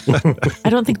 I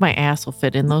don't think my ass will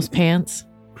fit in those pants.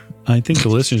 I think the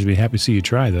listeners would be happy to see you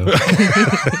try, though.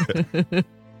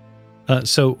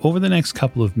 So over the next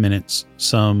couple of minutes,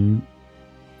 some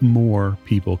more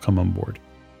people come on board.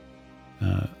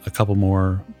 A couple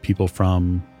more people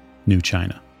from New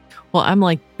China. Well, I'm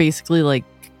basically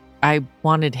I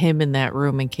wanted him in that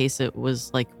room in case it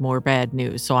was more bad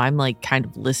news. So I'm kind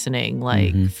of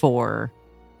listening for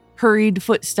hurried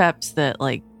footsteps that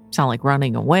sound like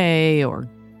running away or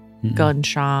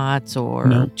gunshots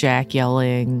or Jack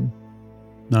yelling.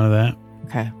 None of that.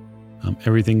 Okay.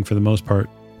 Everything for the most part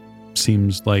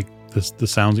seems like the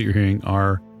sounds that you're hearing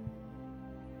are,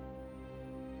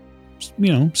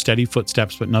 steady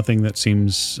footsteps, but nothing that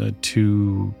seems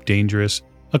too dangerous.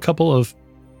 A couple of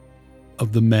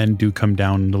the men do come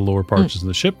down in the lower parts of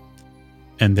the ship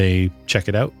and they check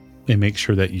it out. They make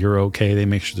sure that you're okay. They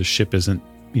make sure the ship isn't,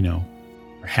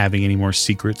 having any more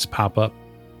secrets pop up.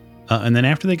 And then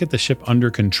after they get the ship under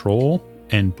control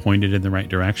and pointed in the right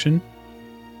direction,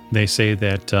 they say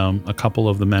that a couple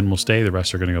of the men will stay. The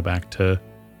rest are going to go back to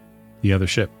the other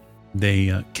ship.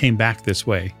 They came back this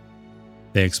way.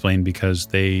 They explained because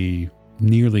they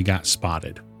nearly got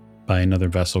spotted by another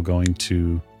vessel going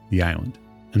to the island.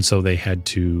 And so they had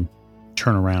to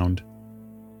turn around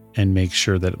and make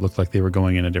sure that it looked like they were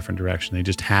going in a different direction. They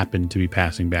just happened to be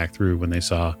passing back through when they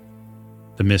saw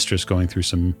the mistress going through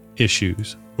some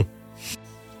issues.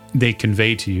 They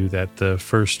convey to you that the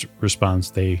first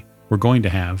response they were going to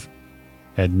have,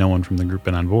 had no one from the group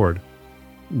been on board,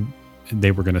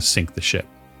 they were going to sink the ship.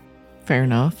 Fair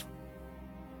enough.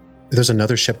 There's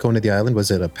another ship going to the island.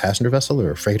 Was it a passenger vessel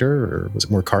or a freighter, or was it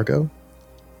more cargo?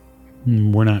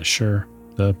 We're not sure.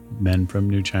 The men from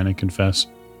New China confess.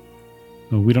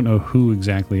 We don't know who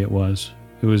exactly it was.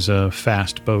 It was a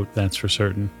fast boat, that's for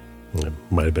certain. It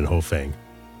might have been Ho Fang.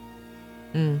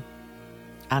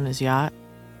 On his yacht.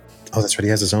 Oh, that's right. He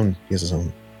has his own.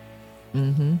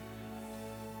 Mm-hmm.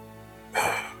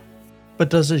 But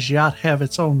does his yacht have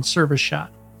its own service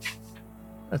yacht?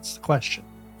 That's the question.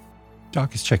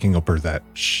 Doc is checking over that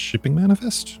shipping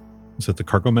manifest. Is it the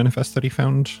cargo manifest that he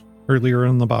found earlier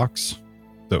in the box?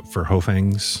 For Ho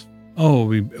Fang's?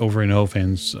 Oh, over in Ho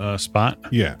Fang's spot?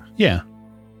 Yeah. Yeah.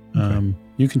 Okay.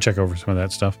 You can check over some of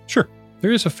that stuff. Sure.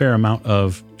 There is a fair amount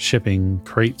of shipping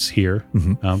crates here.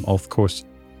 Of course,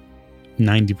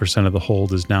 90% of the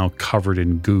hold is now covered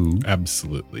in goo.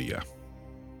 Absolutely, yeah.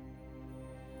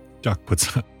 Doc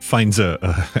finds a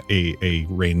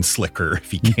rain slicker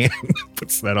if he can,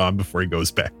 puts that on before he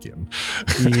goes back in.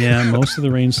 Yeah, most of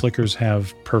the rain slickers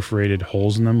have perforated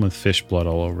holes in them with fish blood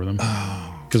all over them.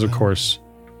 Because, of course,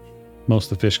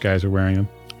 most of the fish guys are wearing them.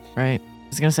 Right. I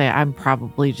was going to say, I'm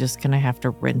probably just going to have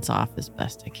to rinse off as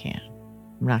best I can.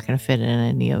 I'm not going to fit in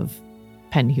any of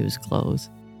Penhue's clothes.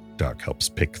 Doc helps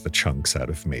pick the chunks out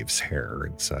of Maeve's hair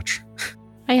and such.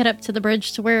 I head up to the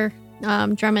bridge to where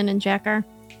Drummond and Jack are.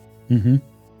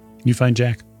 You find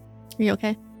Jack. Are you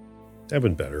okay? I've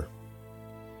been better.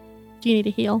 Do you need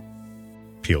a heal?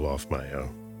 Peel off my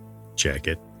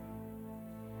jacket.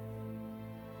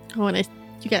 Oh, and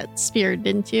you got speared,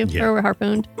 didn't you? Yeah. Or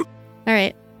harpooned? All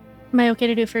right. Am I okay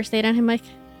to do first aid on him, Mike?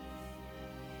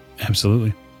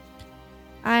 Absolutely.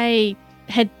 I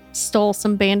had stole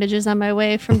some bandages on my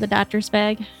way from the doctor's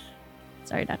bag.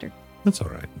 Sorry, doctor. That's all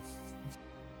right.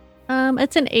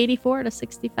 It's an 84 to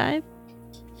 65.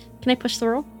 Can I push the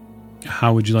roll?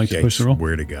 How would you like to push the roll?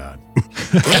 Swear to God.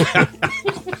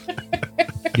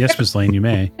 Yes, Miss Lane, you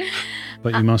may.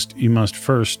 But you must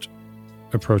first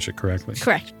approach it correctly.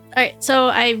 Correct. All right. So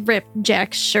I rip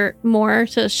Jack's shirt more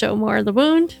to show more of the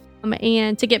wound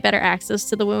and to get better access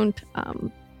to the wound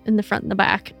in the front and the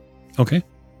back. Okay.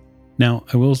 Now,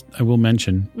 I will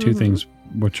mention two things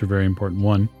which are very important.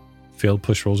 One, failed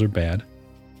push rolls are bad.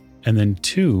 And then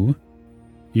two,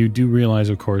 you do realize,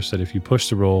 of course, that if you push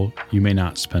the roll, you may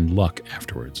not spend luck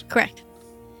afterwards. Correct.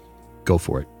 Go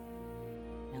for it.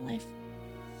 My life.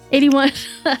 81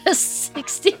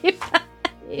 65.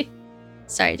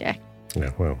 Sorry, Jack.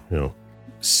 Yeah, well,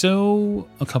 So,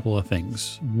 a couple of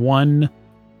things. One,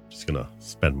 just gonna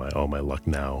spend all my luck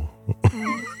now.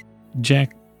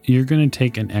 Jack, you're going to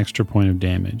take an extra point of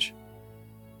damage,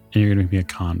 and you're going to make me a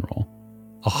con roll,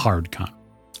 a hard con.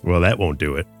 Well, that won't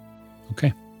do it.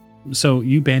 Okay. So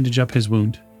you bandage up his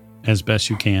wound as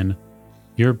best you can.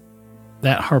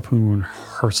 That harpoon wound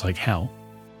hurts like hell.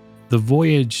 The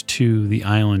voyage to the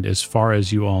island, as far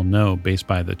as you all know, based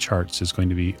by the charts, is going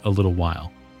to be a little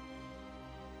while.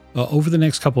 Over the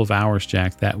next couple of hours,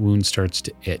 Jack, that wound starts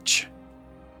to itch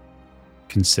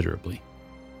considerably.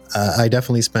 I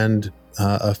definitely spend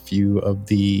as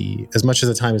much of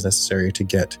the time as necessary to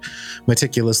get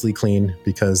meticulously clean,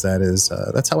 because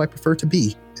that's how I prefer to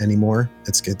be anymore.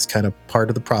 It's kind of part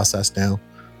of the process now.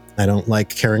 I don't like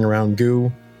carrying around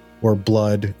goo or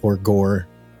blood or gore.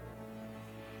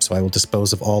 So I will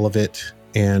dispose of all of it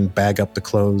and bag up the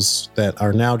clothes that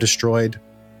are now destroyed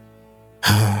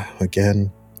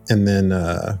again. And then,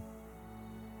 I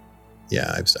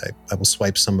will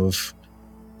swipe some of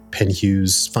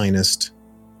Penhugh's finest.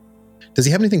 Does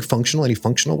he have anything functional, any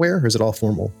functional wear, or is it all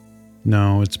formal?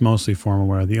 No, it's mostly formal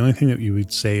wear. The only thing that you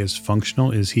would say is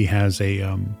functional is he has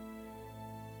a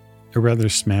rather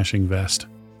smashing vest.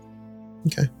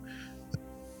 Okay.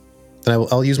 Then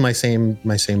I'll use my same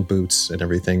boots and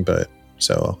everything, but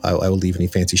so I will leave any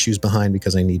fancy shoes behind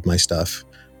because I need my stuff.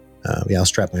 I'll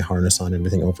strap my harness on and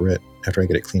everything over it after I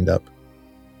get it cleaned up.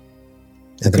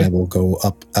 And then I will go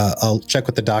up. I'll check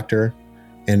with the doctor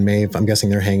and Maeve. I'm guessing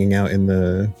they're hanging out in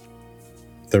the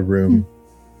room.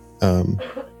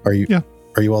 Are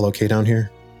you all okay down here?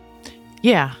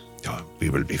 Yeah. Oh, we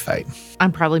will be fine.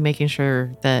 I'm probably making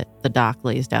sure that the doc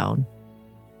lays down.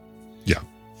 Yeah.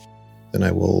 Then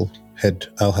I'll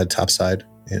head topside.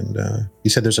 And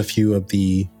you said there's a few of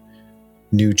the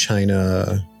New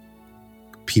China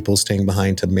people staying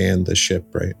behind to man the ship,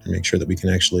 right? And make sure that we can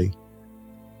actually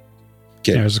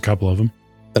get... Yeah, there's a couple of them.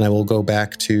 Then I will go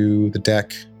back to the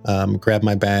deck, grab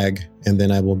my bag, and then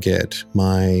I will get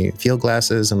my field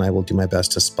glasses, and I will do my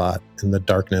best to spot in the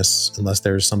darkness, unless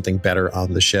there's something better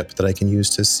on the ship that I can use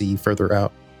to see further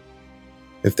out.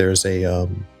 If there's a,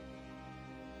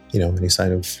 any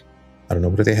sign of, I don't know,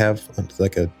 what do they have?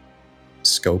 Like a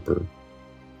scope, or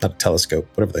not a telescope,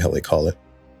 whatever the hell they call it.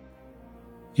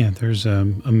 Yeah, there's a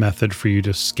method for you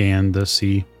to scan the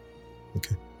sea.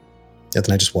 Okay. Yeah,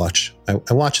 then I just watch.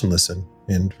 I watch and listen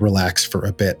and relax for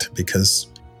a bit, because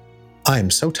I am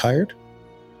so tired.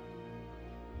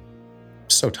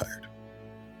 So tired.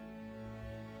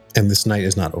 And this night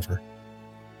is not over.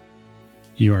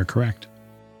 You are correct.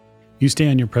 You stay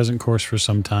on your present course for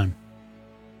some time.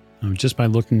 Just by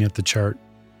looking at the chart,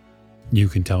 you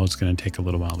can tell it's going to take a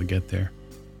little while to get there.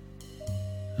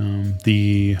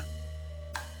 The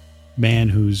man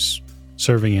who's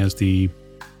serving as the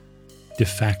de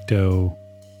facto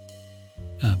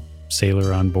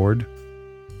sailor on board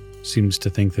seems to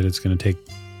think that it's going to take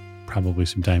probably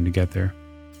some time to get there.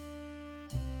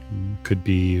 Could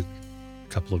be a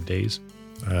couple of days.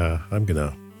 I'm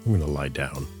gonna lie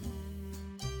down.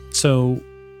 So,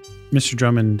 Mr.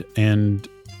 Drummond and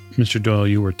Mr. Doyle,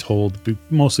 you were told,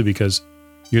 mostly because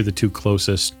you're the two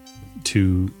closest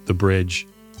to the bridge,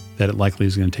 that it likely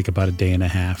is going to take about a day and a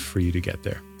half for you to get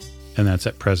there. And that's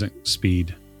at present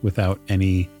speed without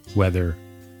any weather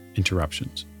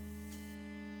interruptions.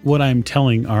 What I'm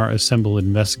telling our assembled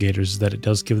investigators is that it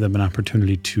does give them an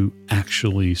opportunity to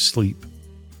actually sleep,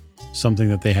 something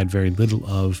that they had very little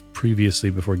of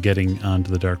previously before getting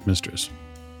onto the Dark Mistress.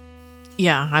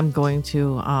 Yeah, I'm going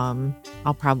to,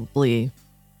 I'll probably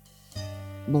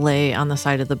lay on the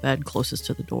side of the bed closest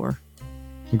to the door.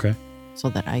 Okay. So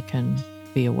that I can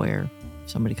be aware if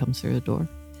somebody comes through the door.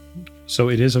 So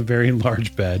it is a very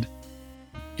large bed.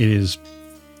 It is,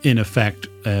 in effect,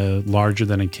 larger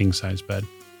than a king-size bed.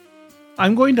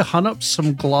 I'm going to hunt up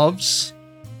some gloves.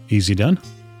 Easy done.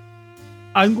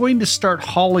 I'm going to start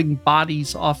hauling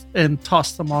bodies off and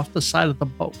toss them off the side of the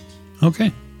boat.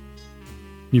 Okay.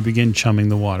 You begin chumming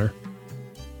the water.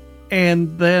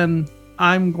 And then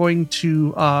I'm going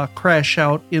to crash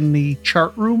out in the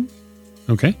chart room.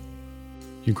 Okay.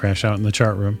 You crash out in the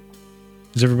chart room.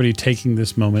 Is everybody taking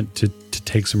this moment to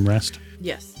take some rest?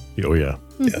 Yes. Oh, yeah.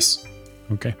 Mm-hmm. Yes.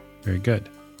 Okay, very good.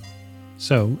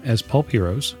 So, as Pulp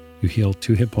Heroes, you heal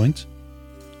 2 hit points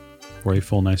for a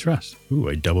full night's rest. Ooh,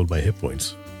 I doubled my hit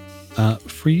points.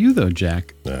 For you, though,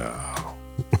 Jack, Oh.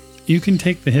 you can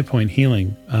take the hit point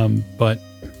healing, but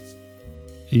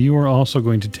you are also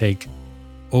going to take,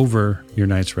 over your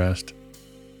night's rest,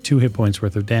 2 hit points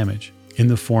worth of damage in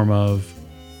the form of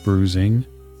bruising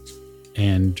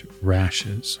and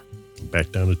rashes.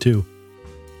 Back down to 2.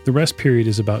 The rest period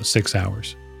is about 6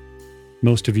 hours.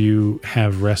 Most of you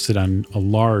have rested on a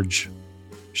large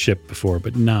ship before,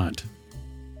 but not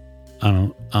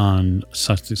on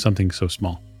something so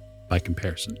small by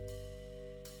comparison.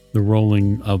 The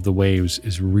rolling of the waves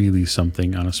is really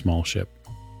something on a small ship,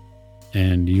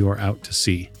 and you are out to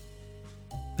sea.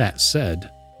 That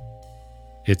said,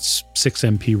 it's 6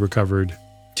 MP recovered,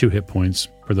 2 hit points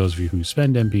for those of you who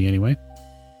spend MP anyway.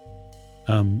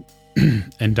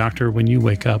 And Doctor, when you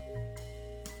wake up,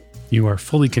 you are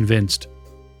fully convinced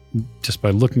just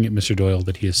by looking at Mr. Doyle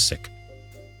that he is sick.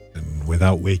 And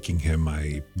without waking him,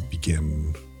 I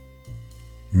begin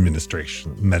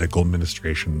medical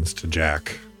ministrations to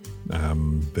Jack.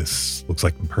 This looks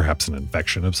like perhaps an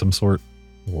infection of some sort,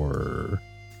 or...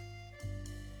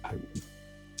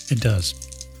 It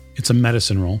does. It's a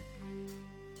medicine roll.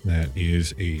 That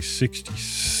is a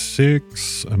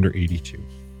 66 under 82.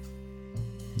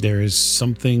 There's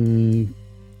something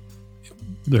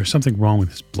wrong with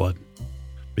his blood.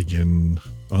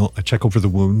 I check over the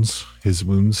wounds, his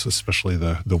wounds, especially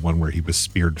the one where he was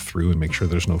speared through, and make sure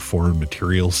there's no foreign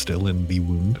material still in the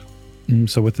wound.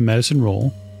 So with the medicine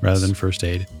roll, rather than first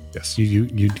aid, yes,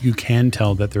 you can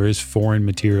tell that there is foreign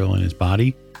material in his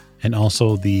body, and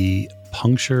also the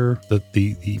puncture,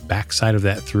 the backside of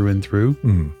that through and through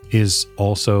is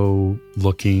also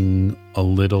looking a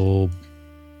little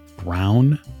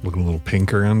brown. Looking a little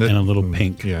pink around it. And a little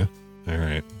pink. Yeah. All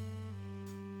right.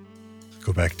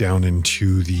 Go back down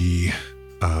into the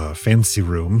fancy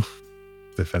room,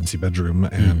 the fancy bedroom,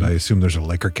 and I assume there's a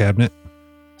liquor cabinet.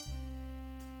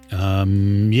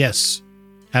 Yes,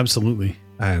 absolutely.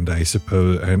 And I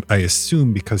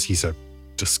assume because he's a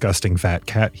disgusting fat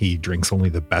cat, he drinks only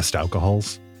the best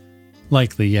alcohols.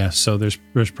 Likely, yes. So there's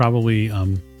probably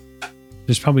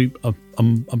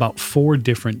about 4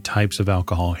 different types of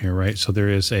alcohol here, right? So there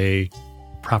is a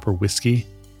proper whiskey.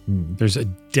 There's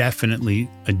definitely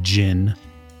a gin,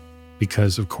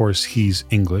 because of course he's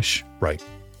English. Right.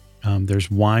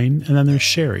 There's wine, and then there's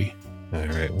sherry. All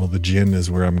right. Well, the gin is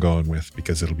where I'm going with,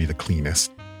 because it'll be the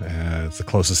cleanest. It's the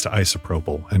closest to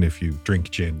isopropyl. And if you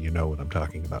drink gin, you know what I'm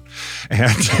talking about.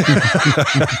 And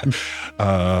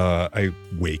I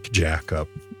wake Jack up.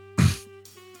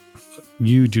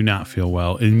 You do not feel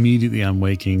well. Immediately on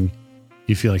waking,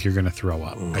 you feel like you're going to throw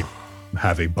up. I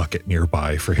have a bucket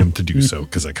nearby for him to do so,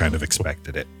 because I kind of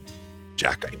expected it.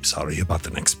 Jack, I'm sorry about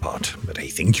the next part, but I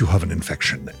think you have an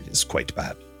infection that is quite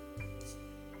bad.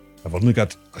 I've only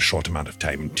got a short amount of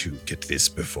time to get this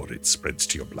before it spreads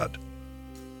to your blood.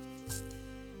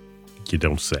 You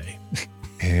don't say.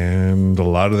 And a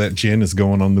lot of that gin is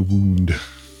going on the wound.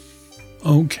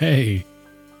 Okay.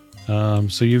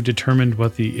 So you've determined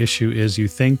what the issue is, you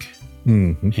think,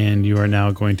 and you are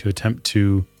now going to attempt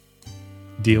to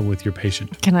deal with your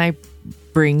patient. Can I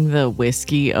bring the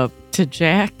whiskey up to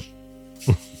Jack?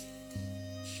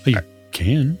 You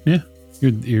can, yeah.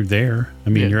 You're there. I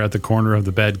mean, You're at the corner of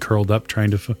the bed, curled up,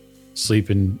 trying to sleep,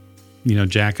 and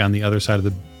Jack on the other side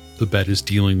of the bed is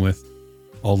dealing with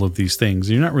all of these things.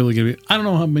 You're not really going to be. I don't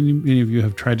know how many of you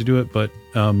have tried to do it, but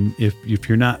if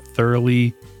you're not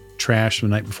thoroughly trashed the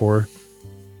night before,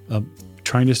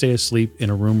 trying to stay asleep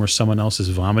in a room where someone else is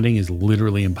vomiting is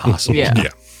literally impossible.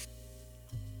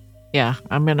 Yeah,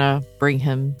 I'm gonna bring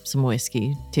him some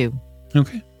whiskey too.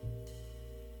 Okay.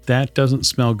 That doesn't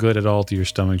smell good at all to your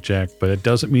stomach, Jack, but it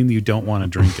doesn't mean that you don't want to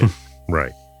drink it.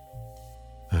 Right.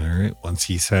 All right. Once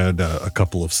he's had a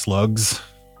couple of slugs.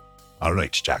 All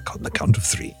right, Jack, on the count of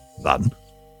 3. 1,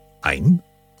 1,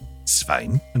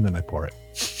 2, and then I pour it.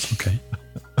 Okay.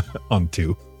 On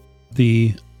 2.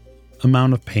 The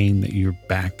amount of pain that your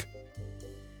back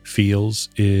feels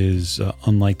is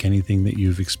unlike anything that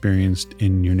you've experienced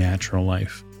in your natural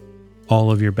life.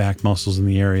 All of your back muscles in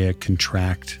the area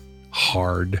contract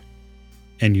hard,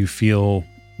 and you feel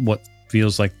what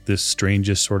feels like the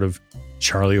strangest sort of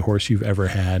Charlie horse you've ever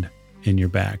had in your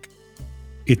back.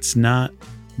 It's not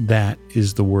that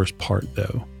is the worst part,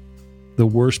 though. The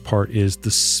worst part is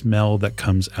the smell that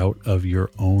comes out of your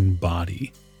own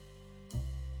body.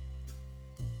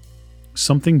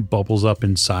 Something bubbles up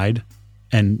inside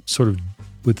and sort of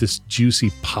with this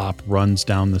juicy pop runs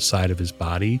down the side of his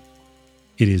body.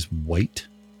 It is white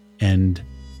and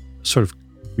sort of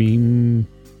cream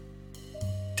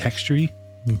texture-y.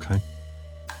 Okay.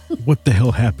 What the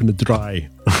hell happened to Dry?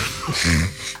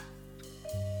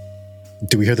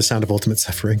 Do we hear the sound of ultimate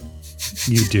suffering?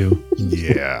 You do.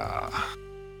 Yeah.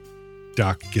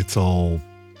 Doc gets all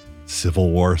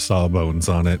Civil War sawbones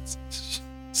on it.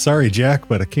 Sorry, Jack,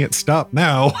 but I can't stop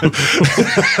now.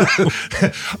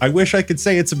 I wish I could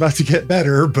say it's about to get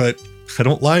better, but I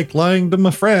don't like lying to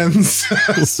my friends.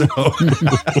 So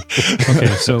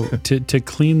Okay, so to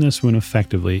clean this wound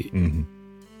effectively,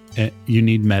 you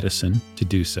need medicine to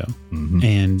do so.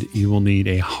 And you will need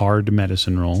a hard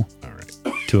medicine roll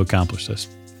to accomplish this.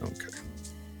 Okay.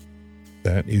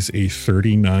 That is a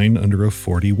 39 under a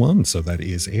 41, so that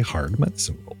is a hard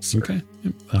medicine roll, sir. Okay.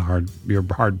 Your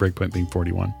hard breakpoint being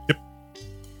 41. Yep.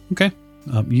 Okay.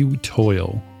 You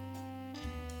toil,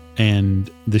 and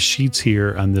the sheets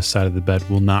here on this side of the bed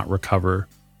will not recover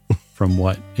from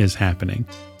what is happening.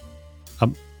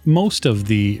 most of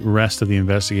the rest of the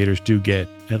investigators do get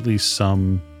at least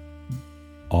some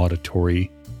auditory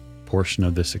portion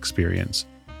of this experience,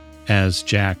 as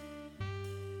Jack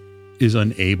is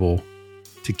unable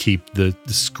to keep the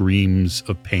screams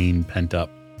of pain pent up.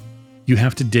 You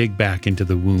have to dig back into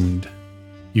the wound.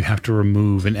 You have to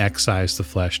remove and excise the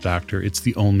flesh, Doctor. It's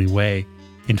the only way.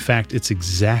 In fact, it's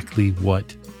exactly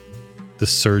what the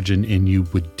surgeon in you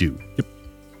would do. Yep.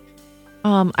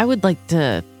 I would like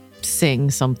to sing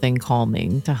something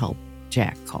calming to help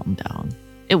Jack calm down.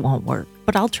 It won't work,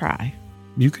 but I'll try.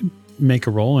 You could make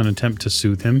a roll and attempt to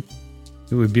soothe him.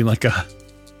 It would be like a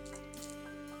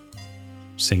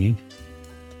singing.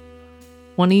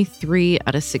 23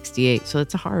 out of 68, so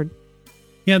that's a hard.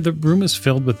 Yeah, the room is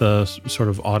filled with a sort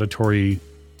of auditory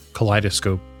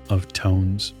kaleidoscope of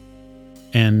tones.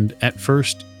 And at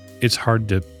first, it's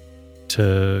hard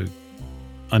to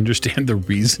understand the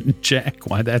reason, Jack,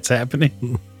 why that's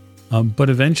happening. But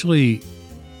eventually,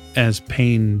 as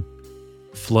pain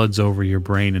floods over your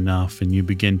brain enough and you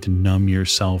begin to numb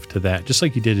yourself to that, just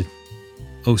like you did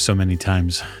so many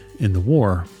times in the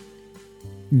war,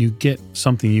 you get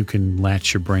something you can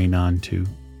latch your brain onto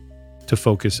to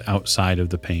focus outside of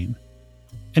the pain.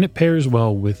 And it pairs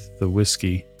well with the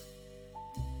whiskey.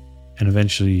 And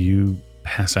eventually you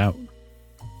pass out.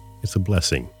 It's a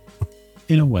blessing.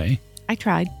 In a way. I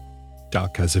tried.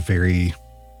 Doc has a very,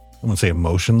 I won't say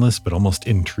emotionless, but almost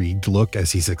intrigued look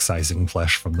as he's excising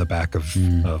flesh from the back of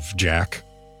Jack.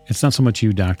 It's not so much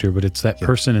you, Doctor, but it's that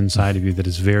person inside of you that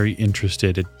is very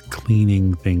interested at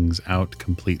cleaning things out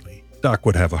completely. Doc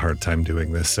would have a hard time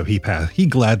doing this, so he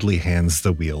gladly hands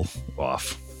the wheel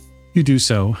off. You do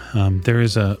so. There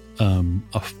is a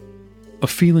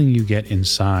feeling you get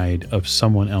inside of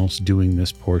someone else doing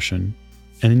this portion,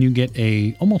 and then you get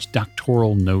a almost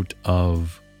doctoral note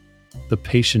of the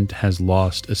patient has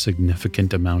lost a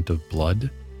significant amount of blood,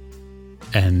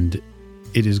 and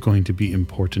it is going to be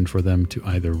important for them to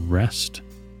either rest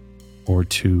or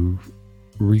to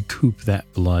recoup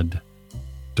that blood.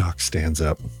 Doc stands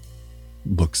up,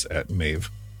 looks at Meave.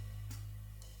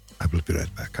 I will be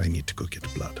right back. I need to go get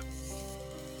blood.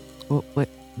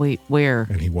 Wait, where?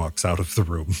 And he walks out of the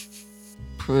room.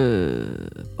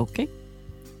 Okay.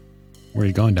 Where are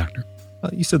you going, Doctor?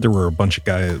 You said there were a bunch of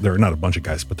guys. There are not a bunch of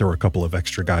guys, but there were a couple of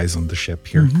extra guys on the ship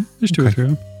here. Mm-hmm. There's two or three of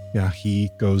them. Yeah, he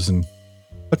goes and...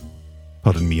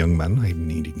 Pardon me, young man. I'm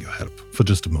needing your help for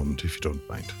just a moment, if you don't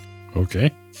mind.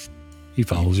 Okay. He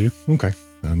follows you. Okay.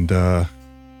 And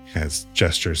has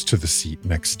gestures to the seat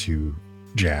next to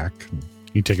Jack.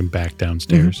 You take him back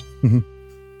downstairs. Mm-hmm.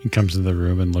 He comes into the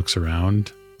room and looks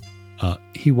around.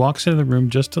 He walks into the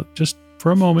room just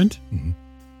for a moment. Mm-hmm.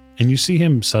 And you see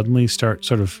him suddenly start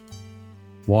sort of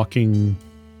walking,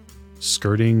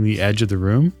 skirting the edge of the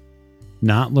room,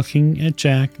 not looking at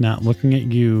Jack, not looking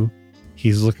at you.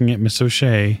 He's looking at Miss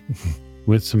O'Shea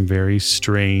with some very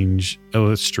strange,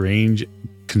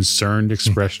 concerned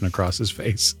expression across his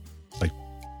face. Like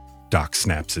Doc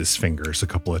snaps his fingers a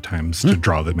couple of times to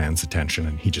draw the man's attention,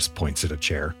 and he just points at a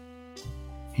chair.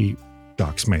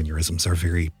 Doc's mannerisms are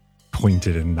very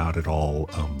pointed and not at all.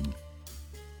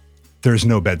 There's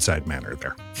no bedside manner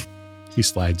there. He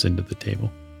slides into the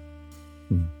table.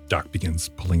 Doc begins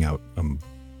pulling out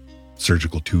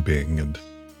surgical tubing and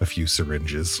a few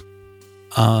syringes.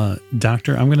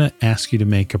 Doctor, I'm going to ask you to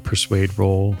make a persuade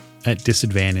roll at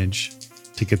disadvantage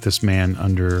to get this man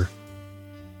under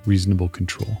reasonable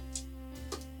control.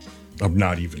 I'm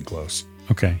not even close.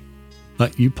 Okay.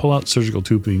 You pull out surgical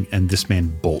tubing and this man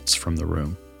bolts from the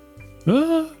room.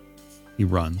 He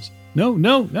runs.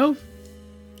 No.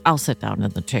 I'll sit down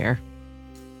in the chair.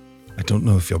 I do not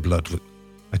know if your blood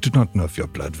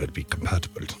will be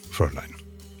compatible, Fräulein.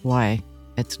 Why?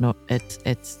 It's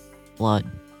blood.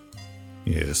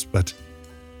 Yes, but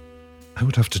I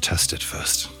would have to test it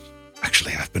first.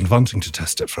 Actually, I've been wanting to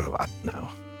test it for a while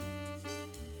now.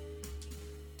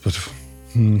 But,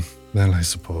 well, I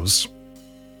suppose.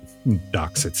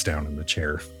 Doc sits down in the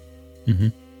chair. Mm-hmm.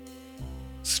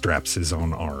 Straps his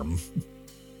own arm.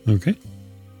 Okay.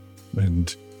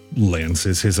 And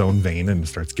lances his own vein and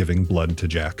starts giving blood to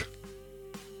Jack.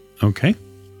 Okay.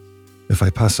 If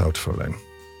I pass out, Fräulein,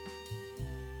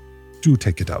 do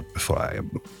take it out before I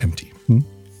am empty.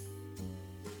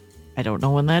 I don't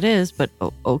know when that is, but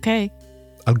okay.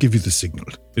 I'll give you the signal.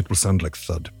 It will sound like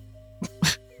thud.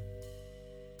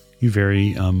 You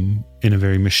very, in a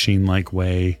very machine-like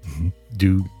way,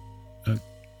 do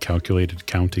calculated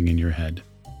counting in your head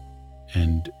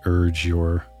and urge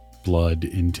your blood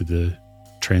into the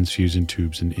transfusion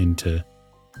tubes and into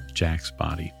Jack's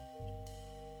body.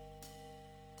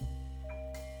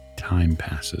 Time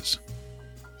passes.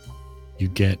 You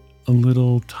get a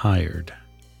little tired.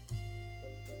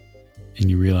 And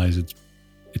you realize it's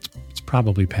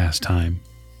probably past time.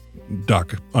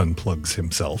 Doc unplugs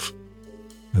himself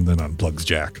and then unplugs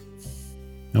Jack.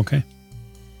 Okay.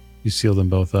 You seal them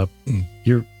both up. Mm.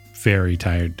 You're very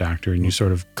tired, Doctor, and you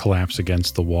sort of collapse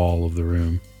against the wall of the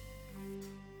room.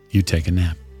 You take a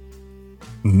nap.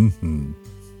 Mm-hmm.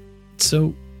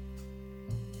 So,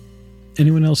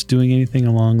 anyone else doing anything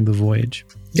along the voyage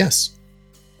Yes.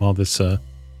 while this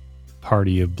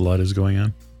party of blood is going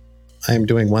on? I am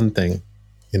doing one thing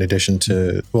in addition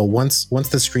to, well, once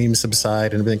the screams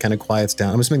subside and everything kind of quiets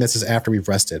down, I'm assuming this is after we've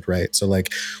rested, right? So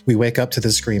like we wake up to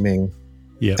the screaming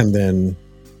and then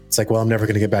it's like, well, I'm never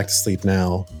going to get back to sleep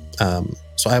now.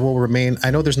 So I will remain,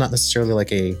 I know there's not necessarily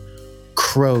like a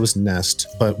crow's nest,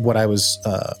 but what I was,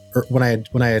 when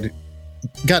I had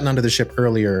gotten onto the ship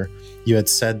earlier, you had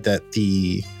said that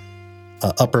the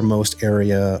uppermost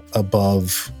area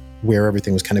above where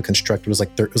everything was kind of constructed was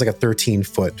like, it was like a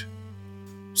 13-foot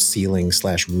ceiling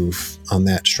 / roof on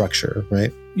that structure,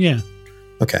 right? Yeah.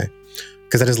 Okay.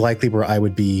 Because that is likely where I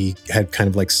would be, had kind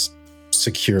of like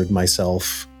secured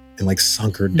myself and like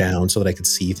sunkered down so that I could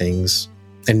see things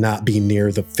and not be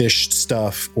near the fish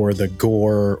stuff or the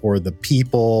gore or the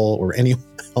people or anyone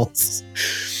else.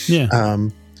 Yeah.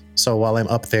 So while I'm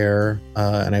up there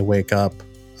and I wake up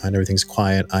and everything's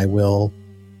quiet, I will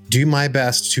do my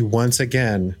best to once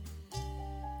again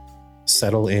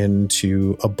settle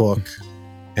into a book,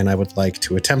 and I would like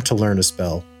to attempt to learn a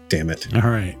spell. Damn it. All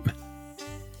right.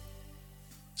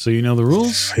 So you know the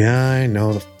rules? Yeah, I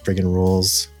know the friggin'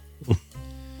 rules.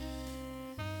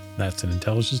 That's an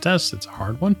intelligence test. It's a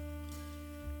hard one.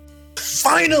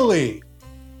 Finally!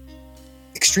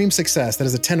 Extreme success. That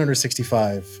is a 10 under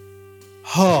 65.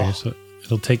 Oh, Okay, so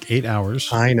it'll take 8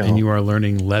 hours. I know. And you are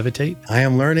learning levitate. I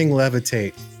am learning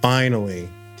levitate. Finally.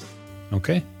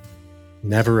 Okay.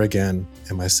 Never again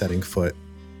am I setting foot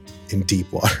in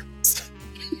deep waters.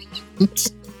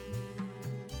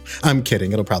 I'm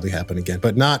kidding. It'll probably happen again,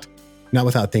 but not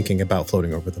without thinking about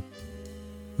floating over them.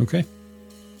 Okay.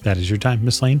 That is your time.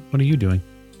 Miss Lane, what are you doing?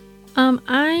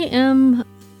 I am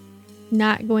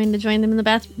not going to join them in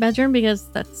the bedroom because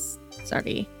it's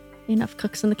already enough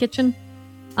cooks in the kitchen.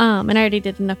 And I already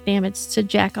did enough damage to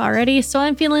Jack already, so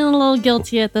I'm feeling a little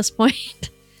guilty at this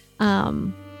point.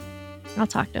 I'll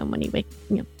talk to him when he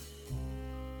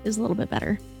is a little bit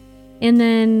better. And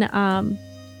then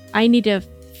I need to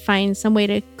find some way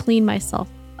to clean myself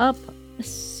up.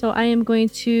 So I am going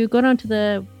to go down to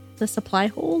the supply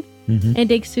hold and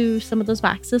dig through some of those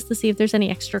boxes to see if there's any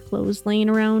extra clothes laying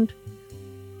around.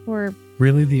 Or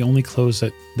really the only clothes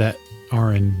that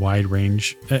are in wide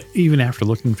range, even after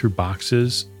looking through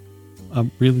boxes,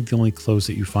 really the only clothes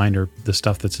that you find are the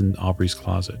stuff that's in Aubrey's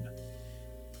closet.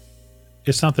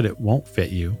 It's not that it won't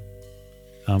fit you.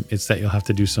 It's that you'll have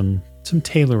to do some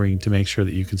tailoring to make sure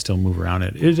that you can still move around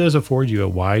it. It does afford you a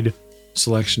wide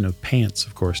selection of pants,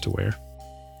 of course, to wear.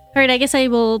 all right, I guess I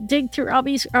will dig through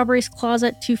Aubrey's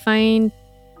closet to find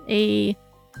a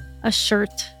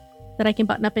shirt that I can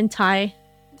button up and tie,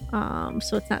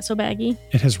 so it's not so baggy.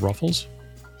 It has ruffles.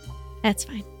 That's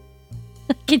fine.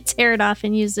 I can tear it off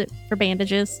and use it for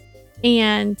bandages.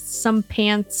 And some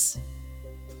pants.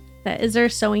 Is there a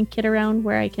sewing kit around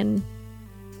where I can...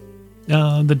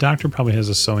 The doctor probably has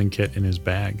a sewing kit in his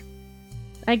bag.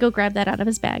 I go grab that out of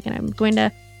his bag, and I'm going to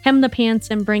hem the pants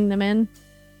and bring them in.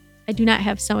 I do not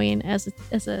have sewing as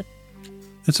a...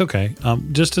 It's okay.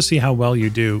 Just to see how well you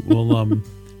do,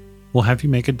 we'll have you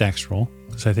make a dex roll,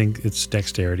 because I think it's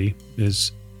dexterity.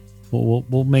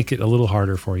 We'll make it a little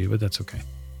harder for you, but that's okay.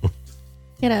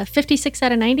 Get a 56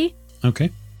 out of 90.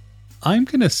 Okay. I'm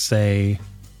going to say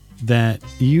that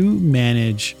you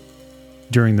manage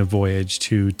during the voyage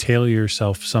to tailor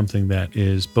yourself something that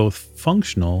is both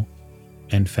functional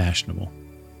and fashionable.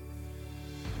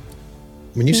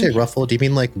 When you say ruffle, do you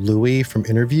mean like Louis from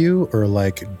Interview or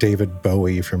like David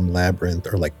Bowie from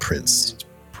Labyrinth or like Prince?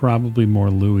 Probably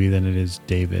more Louis than it is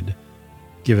David,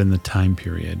 given the time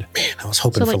period. Man, I was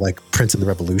hoping for like Prince of the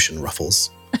Revolution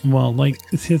ruffles. Well, like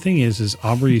the thing is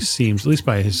Aubrey seems, at least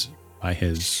by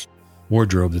his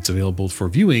wardrobe that's available for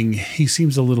viewing, he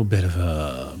seems a little bit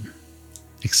of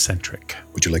eccentric.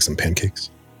 Would you like some pancakes?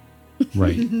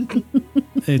 Right.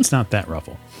 It's not that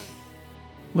ruffle.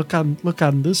 Look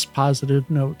on this positive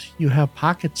note. You have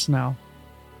pockets now.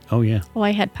 Oh yeah. Oh,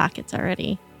 I had pockets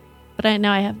already, but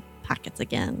now I have pockets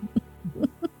again.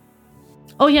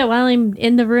 Oh yeah, while I'm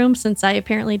in the room, since I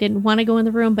apparently didn't want to go in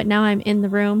the room, but now I'm in the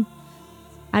room,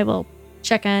 I will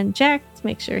check on Jack to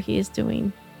make sure he is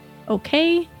doing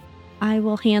okay. I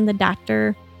will hand the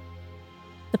doctor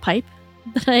the pipe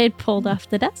that I had pulled off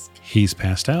the desk. He's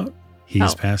passed out.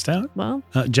 He's passed out. Well,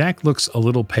 Jack looks a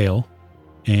little pale,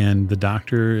 and the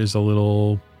doctor is a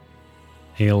little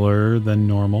paler than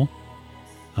normal.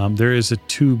 There is a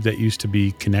tube that used to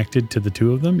be connected to the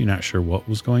two of them. You're not sure what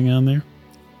was going on there.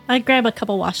 I grab a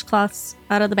couple washcloths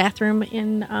out of the bathroom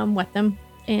and wet them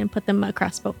and put them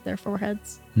across both their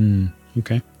foreheads.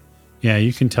 Okay. Yeah,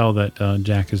 you can tell that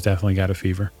Jack has definitely got a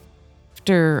fever.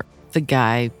 After the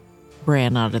guy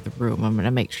ran out of the room, I'm going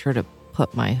to make sure to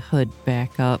put my hood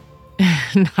back up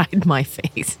and hide my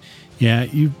face. Yeah,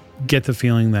 you get the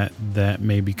feeling that that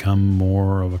may become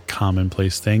more of a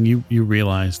commonplace thing. You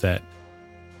realize that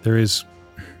there is,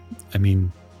 I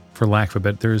mean, for lack of a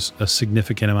better, there's a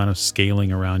significant amount of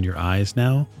scaling around your eyes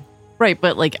now. Right,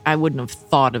 but like I wouldn't have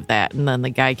thought of that. And then the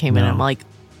guy came in and I'm like,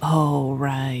 oh,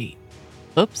 right.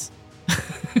 Oops.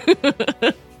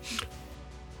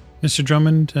 Mr.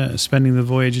 Drummond, spending the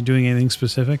voyage and doing anything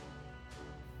specific?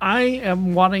 I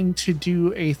am wanting to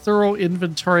do a thorough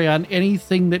inventory on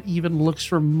anything that even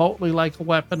looks remotely like a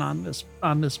weapon on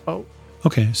this boat.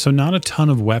 Okay, so not a ton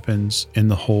of weapons in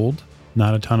the hold,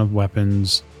 not a ton of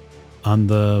weapons on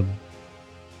the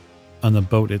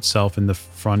boat itself, in the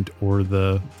front or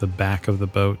the back of the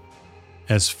boat,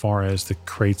 as far as the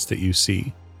crates that you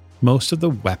see. Most of the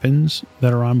weapons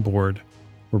that are on board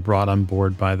were brought on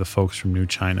board by the folks from New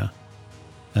China.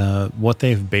 What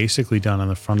they've basically done on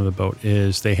the front of the boat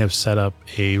is they have set up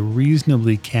a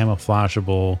reasonably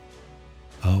camouflageable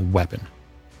weapon.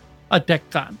 A deck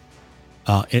gun.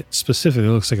 It specifically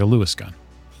looks like a Lewis gun.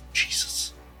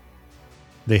 Jesus.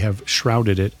 They have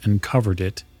shrouded it and covered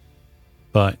it,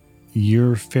 but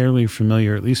you're fairly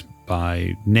familiar, at least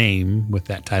by name, with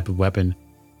that type of weapon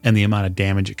and the amount of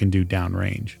damage it can do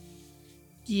downrange.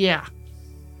 Yeah.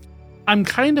 I'm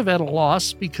kind of at a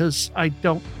loss because I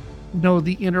don't know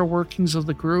the inner workings of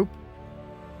the group.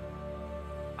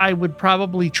 I would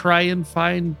probably try and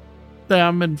find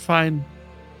them and find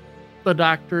the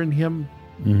doctor and him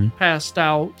passed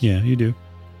out. Yeah, you do.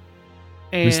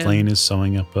 And Miss Lane is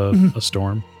sewing up a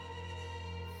storm.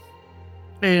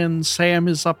 And Sam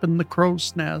is up in the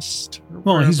crow's nest.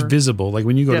 Well, he's wherever. visible. Like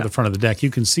when you go to the front of the deck, you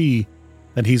can see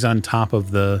that he's on top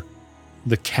of the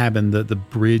cabin, the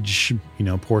bridge,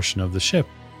 portion of the ship.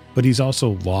 But he's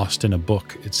also lost in a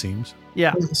book, it seems.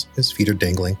 Yeah. His feet are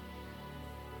dangling.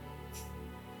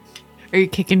 Are you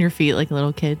kicking your feet like a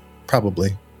little kid?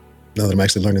 Probably. Now that I'm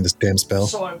actually learning this damn spell.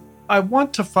 So I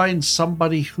want to find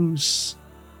somebody who's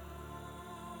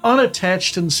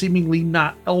unattached and seemingly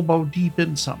not elbow deep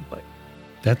in something.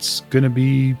 That's going to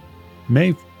be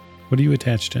Meave. What are you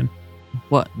attached in?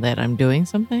 What, that I'm doing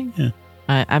something? Yeah.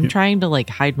 I'm trying to like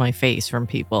hide my face from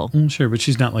people. Sure, but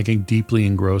she's not like deeply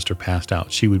engrossed or passed out.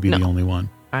 She would be the only one.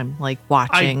 I'm like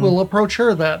watching. I will approach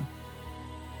her then.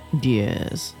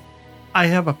 Yes. I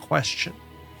have a question.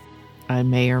 I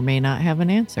may or may not have an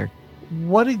answer.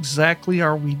 What exactly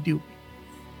are we doing?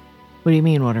 What do you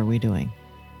mean, what are we doing?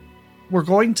 We're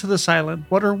going to this island.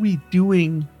 What are we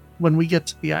doing when we get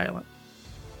to the island?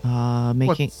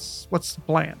 Making What's the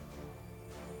plan?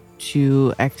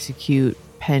 to execute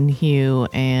Penhew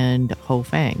and Ho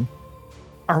Fang.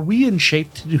 Are we in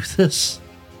shape to do this?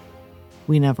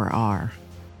 We never are.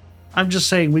 I'm just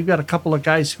saying, we've got a couple of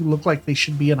guys who look like they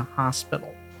should be in a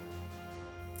hospital.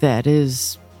 That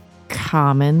is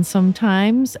common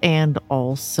sometimes, and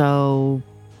also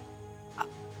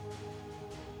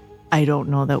I don't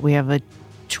know that we have a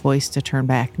choice to turn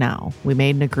back now. We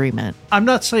made an agreement. I'm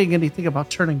not saying anything about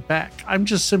turning back. I'm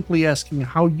just simply asking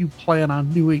how you plan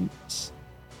on doing this.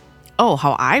 Oh,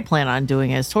 how I plan on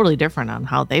doing it is totally different on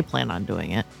how they plan on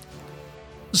doing it.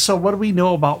 So what do we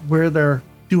know about where they're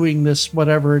doing this,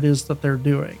 whatever it is that they're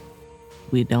doing?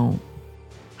 We don't.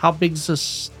 How big's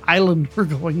this island we're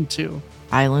going to?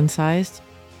 Island sized?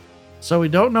 So we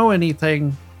don't know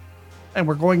anything, and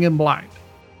we're going in blind.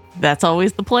 That's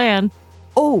always the plan.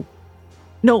 Oh,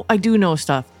 no, I do know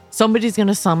stuff. Somebody's going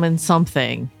to summon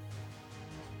something,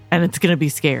 and it's going to be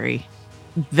scary.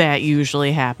 That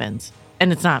usually happens.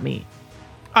 And it's not me.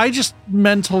 I just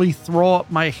mentally throw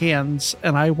up my hands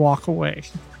and I walk away.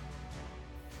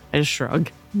 I just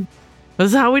shrug. This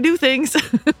is how we do things.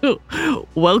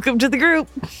 Welcome to the group.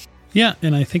 Yeah,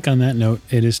 and I think on that note,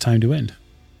 it is time to end.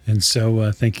 And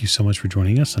so thank you so much for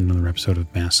joining us on another episode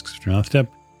of Masks of Nyarlathotep.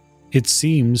 It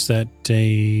seems that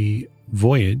a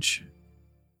voyage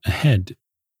ahead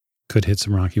could hit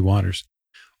some rocky waters.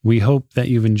 We hope that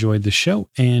you've enjoyed the show,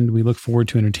 and we look forward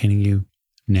to entertaining you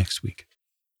next week.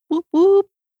 Whoop, whoop.